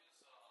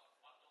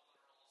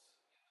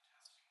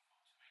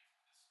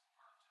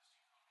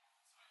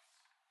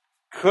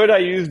 Could I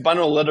use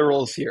bundle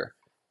literals here?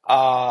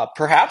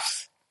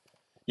 Perhaps.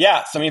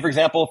 Yeah. So I mean, for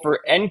example, for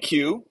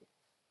NQ,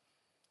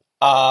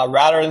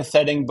 rather than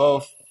setting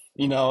both,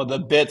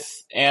 the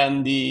bits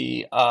and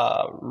the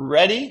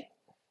ready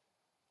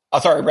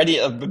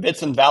of the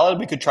bits and valid,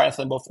 we could try and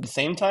set them both at the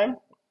same time.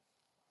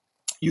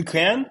 You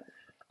can.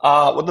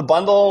 With the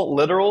bundle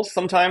literals,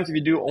 sometimes if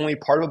you do only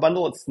part of a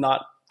bundle, it's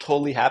not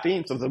totally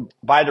happy. So it's a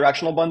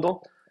bidirectional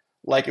bundle,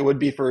 like it would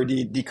be for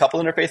the decouple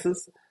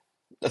interfaces.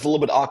 That's a little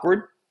bit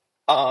awkward.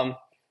 Um,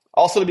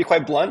 Also, to be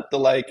quite blunt,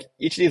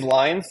 each of these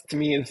lines to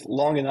me is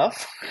long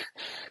enough,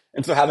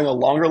 and so having a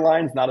longer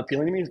line is not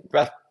appealing to me.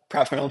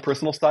 Perhaps my own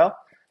personal style.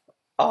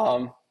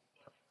 Um,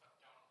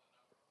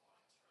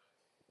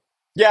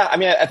 yeah, I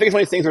mean, I think it's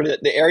one of these things where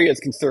the area is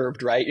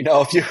conserved, right?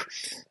 If you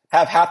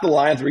have half the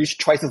lines are each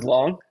twice as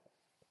long,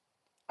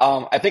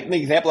 I think in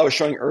the example I was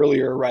showing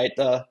earlier, right,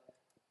 the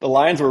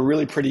lines were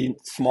really pretty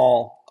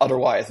small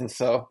otherwise, and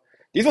so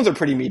these ones are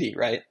pretty meaty,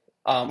 right?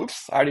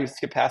 Oops, I already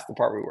skipped past the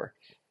part we were.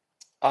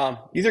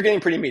 These are getting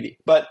pretty meaty,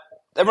 but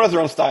everyone has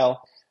their own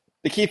style.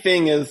 The key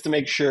thing is to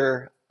make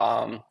sure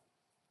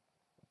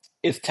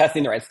is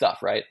testing the right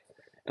stuff, right?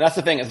 And that's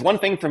the thing. It's one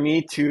thing for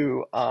me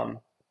to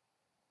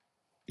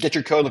get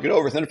your code, look it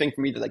over. It's another thing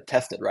for me to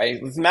test it, right?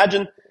 Let's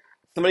imagine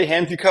somebody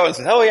hands you code and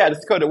says, "Oh yeah, this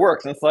is code, it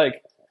works." And it's like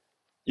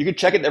you could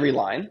check it every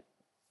line,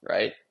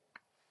 right?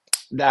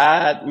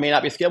 That may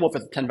not be scalable if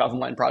it's a 10,000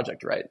 line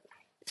project, right?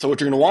 So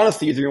what you're going to want to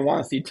see is you're going to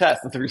want to see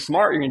tests. And so if you're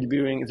smart, you're going to be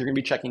doing is you're going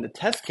to be checking the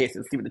test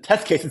cases, see what the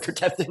test cases are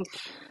testing,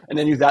 and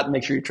then use that to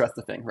make sure you trust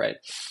the thing, right?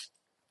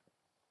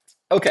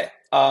 Okay,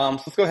 so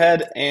let's go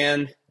ahead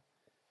and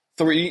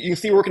so you can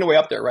see we're working our way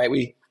up there, right?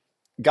 We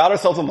got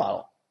ourselves a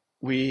model.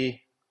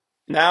 We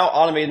now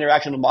automate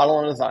interaction with model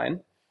and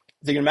design.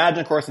 So you can imagine,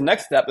 of course, the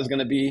next step is going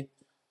to be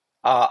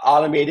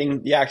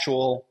automating the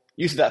actual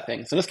use of that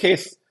thing. So in this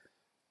case,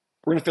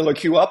 we're going to fill our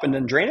queue up and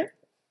then drain it.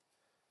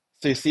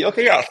 So you see,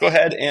 okay, yeah, let's go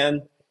ahead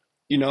and,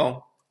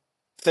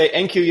 say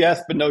NQ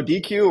yes, but no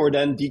DQ, or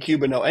then DQ,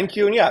 but no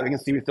NQ. And yeah, we can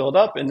see we fill it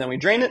up and then we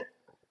drain it.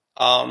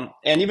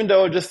 And even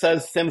though it just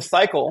says sim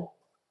cycle,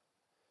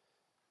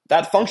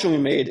 that function we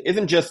made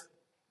isn't just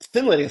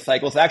simulating a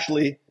cycle, it's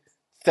actually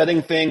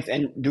setting things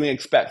and doing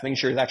expect, making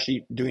sure it's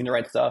actually doing the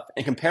right stuff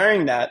and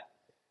comparing that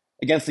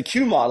against the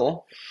queue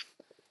model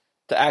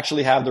to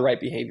actually have the right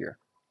behavior.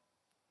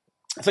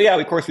 So yeah,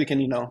 of course we can,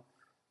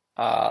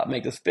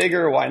 make this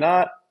bigger. Why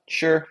not?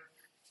 Sure.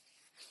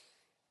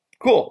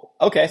 Cool.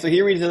 Okay, so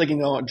here we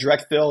did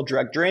direct fill,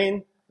 direct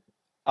drain.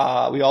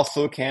 We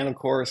also can, of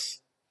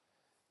course,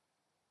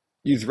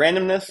 use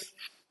randomness.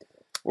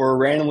 We're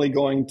randomly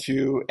going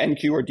to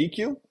NQ or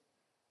DQ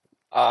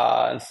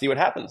and see what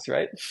happens,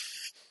 right?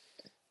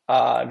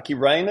 Keep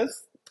running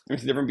this.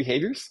 There's different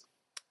behaviors.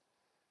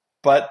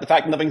 But the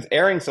fact that nothing's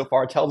erring so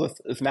far tells us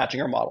it's matching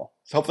our model.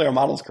 So hopefully our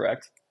model is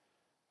correct.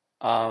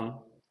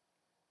 Cool,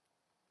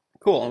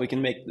 and we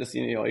can make this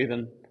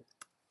even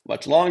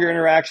much longer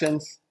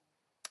interactions.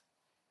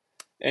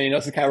 And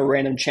this is kind of a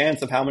random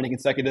chance of how many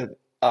consecutive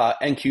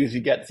NQs you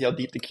get to see how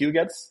deep the queue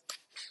gets.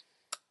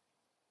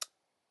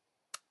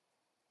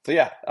 So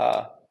yeah,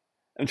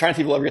 I'm trying to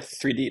see if it ever gets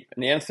 3 deep.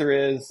 And the answer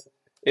is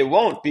it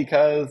won't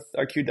because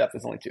our queue depth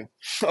is only 2.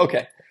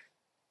 Okay,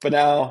 but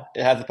now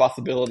it has the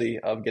possibility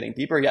of getting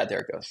deeper. Yeah,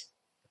 there it goes.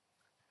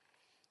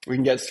 We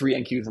can get 3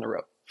 NQs in a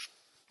row.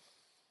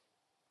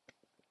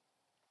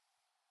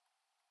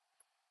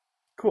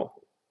 Cool.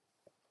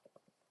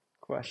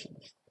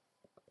 Questions?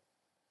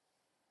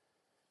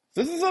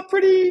 This is a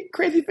pretty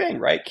crazy thing,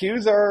 right?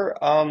 Queues are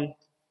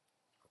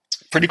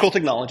pretty cool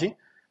technology.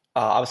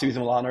 Obviously, we use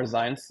them a lot in our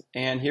designs.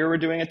 And here we're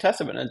doing a test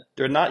of it. And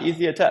they're not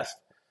easy to test.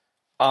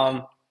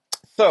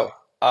 So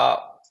we're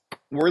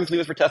going to leave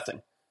this for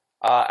testing.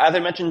 As I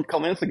mentioned a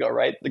couple minutes ago,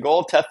 right? The goal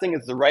of testing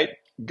is to write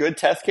good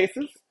test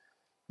cases.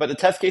 But the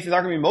test cases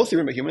aren't going to be mostly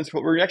written by humans.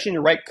 But we're actually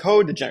going to write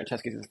code to generate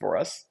test cases for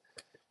us.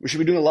 We should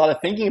be doing a lot of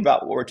thinking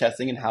about what we're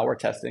testing and how we're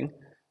testing.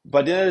 But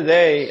at the end of the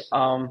day,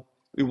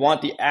 we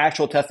want the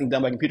actual testing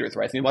done by computers,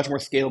 right? So we much more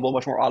scalable,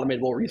 much more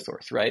automatable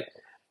resource, right?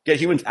 Get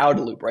humans out of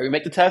the loop, right? We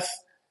make the tests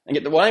and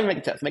get the well, not even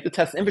make the tests, make the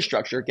test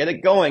infrastructure, get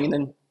it going, and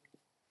then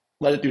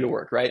let it do the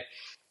work, right?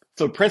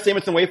 So print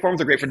statements and waveforms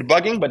are great for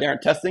debugging, but they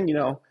aren't testing.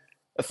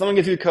 If someone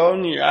gives you code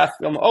and you ask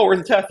them, "Oh, where's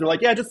the test?" They're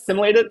like, "Yeah, just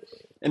simulate it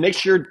and make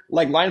sure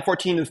like line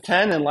 14 is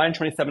 10 and line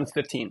 27 is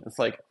 15." It's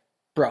like,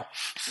 bro,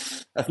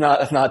 that's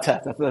not a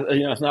test.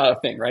 It's not a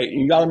thing, right?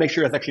 You got to make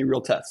sure that's actually a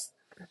real test.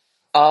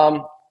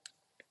 Um,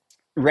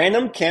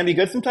 Random can be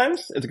good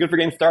sometimes. It's good for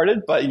getting started,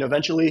 but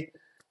eventually,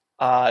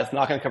 it's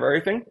not going to cover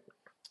everything.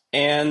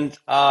 And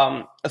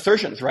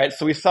assertions, right?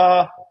 So we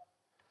saw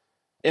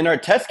in our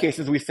test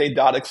cases we say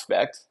dot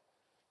expect,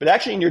 but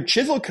actually in your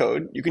chisel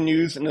code you can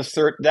use an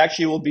assert that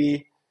actually will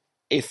be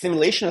a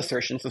simulation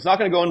assertion. So it's not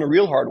going to go into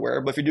real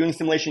hardware, but if you're doing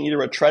simulation either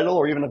a Treadle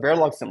or even a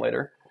Verilog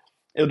simulator,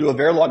 it'll do a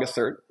Verilog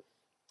assert.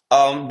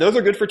 Those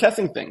are good for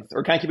testing things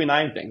or kind of keeping an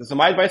eye on things. So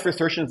my advice for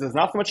assertions is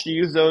not so much to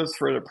use those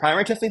for the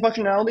primary testing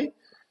functionality,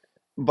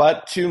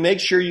 but to make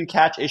sure you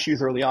catch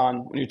issues early on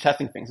when you're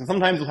testing things. And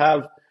sometimes you'll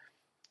have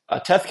a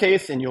test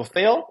case and you'll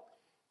fail.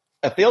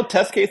 A failed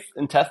test case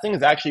in testing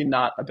is actually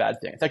not a bad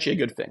thing. It's actually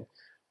a good thing.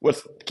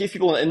 What keeps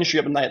people in the industry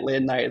up at night, late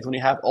at night, is when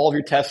you have all of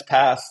your tests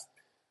pass,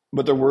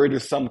 but they're worried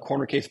there's some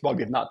corner case bug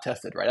they've not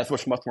tested, right? That's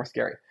what's much more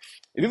scary.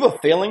 If you have a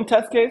failing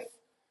test case,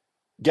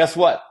 guess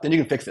what? Then you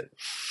can fix it,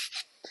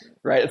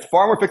 right? It's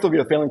far more fixable if you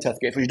have a failing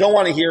test case. What you don't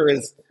want to hear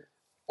is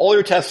all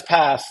your tests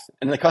pass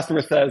and the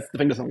customer says the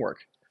thing doesn't work,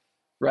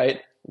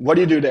 right? What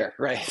do you do there,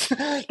 right?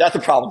 That's a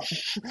problem.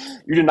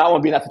 You do not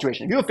want to be in that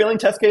situation. If you have a failing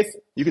test case,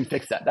 you can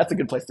fix that. That's a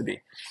good place to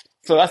be.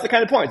 So that's the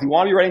kind of point. You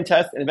want to be writing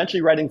tests and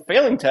eventually writing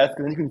failing tests,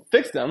 because then you can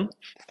fix them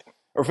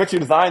or fix your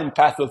design and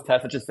pass those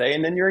tests, let's just say,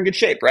 and then you're in good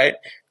shape, right?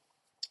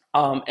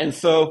 And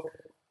so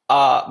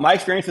my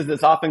experience is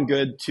it's often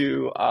good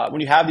to, when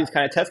you have these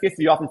kind of test cases,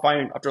 you often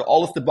find after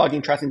all this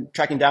debugging,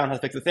 tracking down how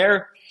to fix this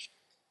error,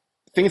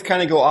 things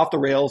kind of go off the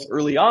rails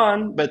early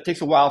on, but it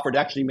takes a while for it to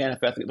actually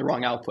manifest and get the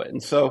wrong output.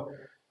 And so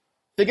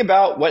think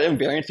about what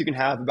invariants you can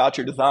have about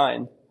your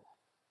design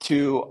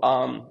to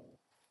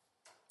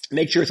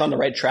make sure it's on the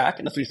right track,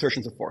 and that's what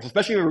assertions are for. So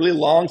especially with a really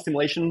long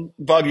simulation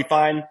bug you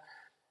find,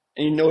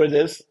 and you know what it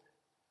is,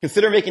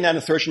 consider making that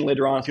assertion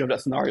later on if you have that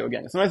scenario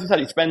again. Sometimes it's how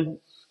you spend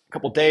a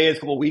couple days, a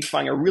couple weeks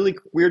finding a really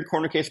weird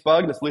corner case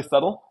bug that's really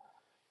subtle.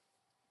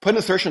 Put an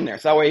assertion there,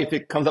 so that way if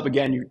it comes up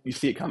again, you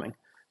see it coming.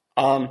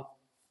 Now,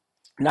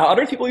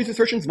 other people use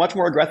assertions much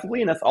more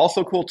aggressively, and that's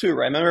also cool too,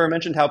 right? Remember I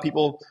mentioned how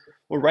people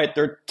will write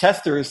their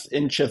testers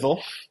in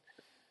Chisel,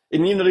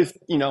 and even though these,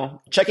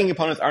 checking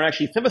components aren't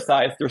actually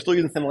synthesized, they're still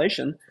using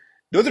simulation.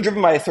 Those are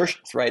driven by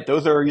assertions, right?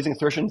 Those are using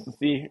assertions to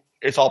see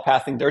it's all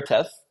passing their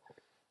tests.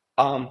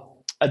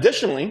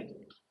 Additionally,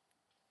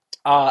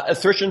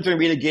 assertions are going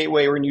to be the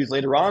gateway we're going to use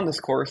later on in this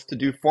course to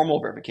do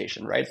formal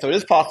verification, right? So it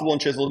is possible in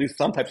Chisel to do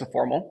some types of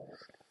formal.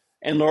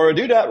 And in order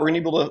to do that, we're going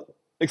to be able to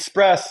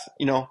express,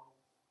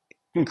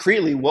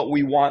 concretely what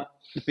we want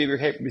the behavior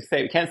to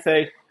say. We can't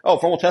say, oh,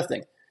 formal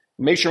testing,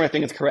 make sure my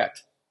thing is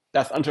correct.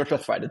 That's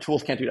unspecified. The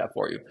tools can't do that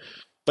for you.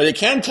 But it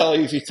can tell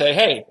you if you say,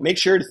 hey, make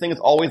sure this thing is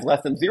always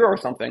less than 0 or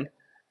something,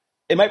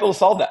 it might be able to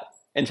solve that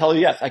and tell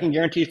you, yes, I can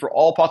guarantee for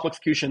all possible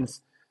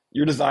executions,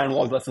 your design will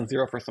always less than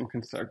 0 for some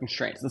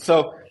constraints. And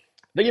so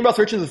thinking about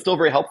assertions is still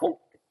very helpful.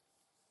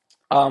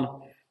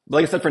 But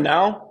like I said, for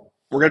now,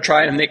 we're going to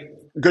try and make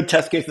good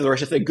test cases, or I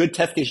should say good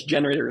test case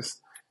generators,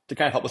 to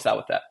kind of help us out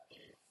with that.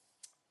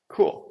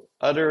 Cool.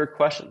 Other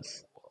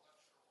questions?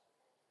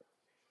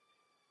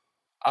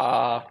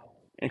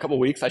 In a couple of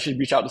weeks, I should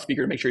reach out to the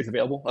speaker to make sure he's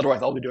available.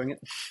 Otherwise, I'll be doing it.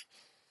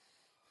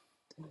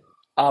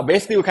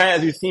 Basically, we kind of,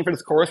 as you've seen for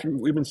this course,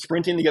 we've been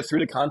sprinting to get through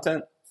the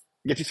content,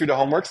 get you through the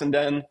homeworks, and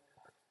then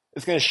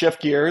it's going to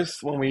shift gears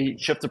when we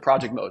shift to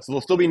project mode. So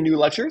there'll still be new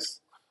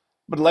lectures,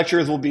 but the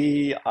lectures will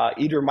be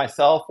either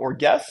myself or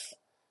guests.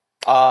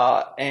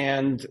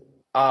 And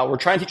we're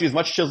trying to teach you as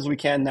much skills as we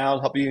can now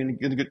to help you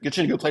get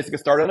you in a good place to get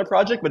started on a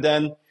project. But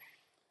then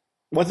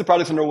once the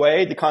project's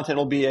underway, the content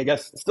will be, I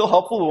guess, still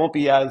helpful, but won't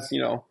be as,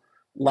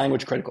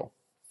 language critical.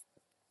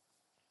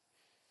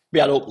 But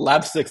yeah,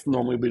 lab 6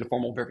 normally will be the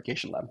formal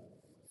verification lab.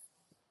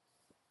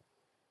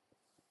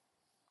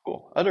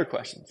 Cool. Other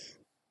questions?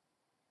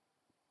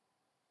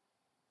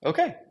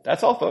 Okay,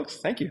 that's all, folks.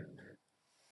 Thank you.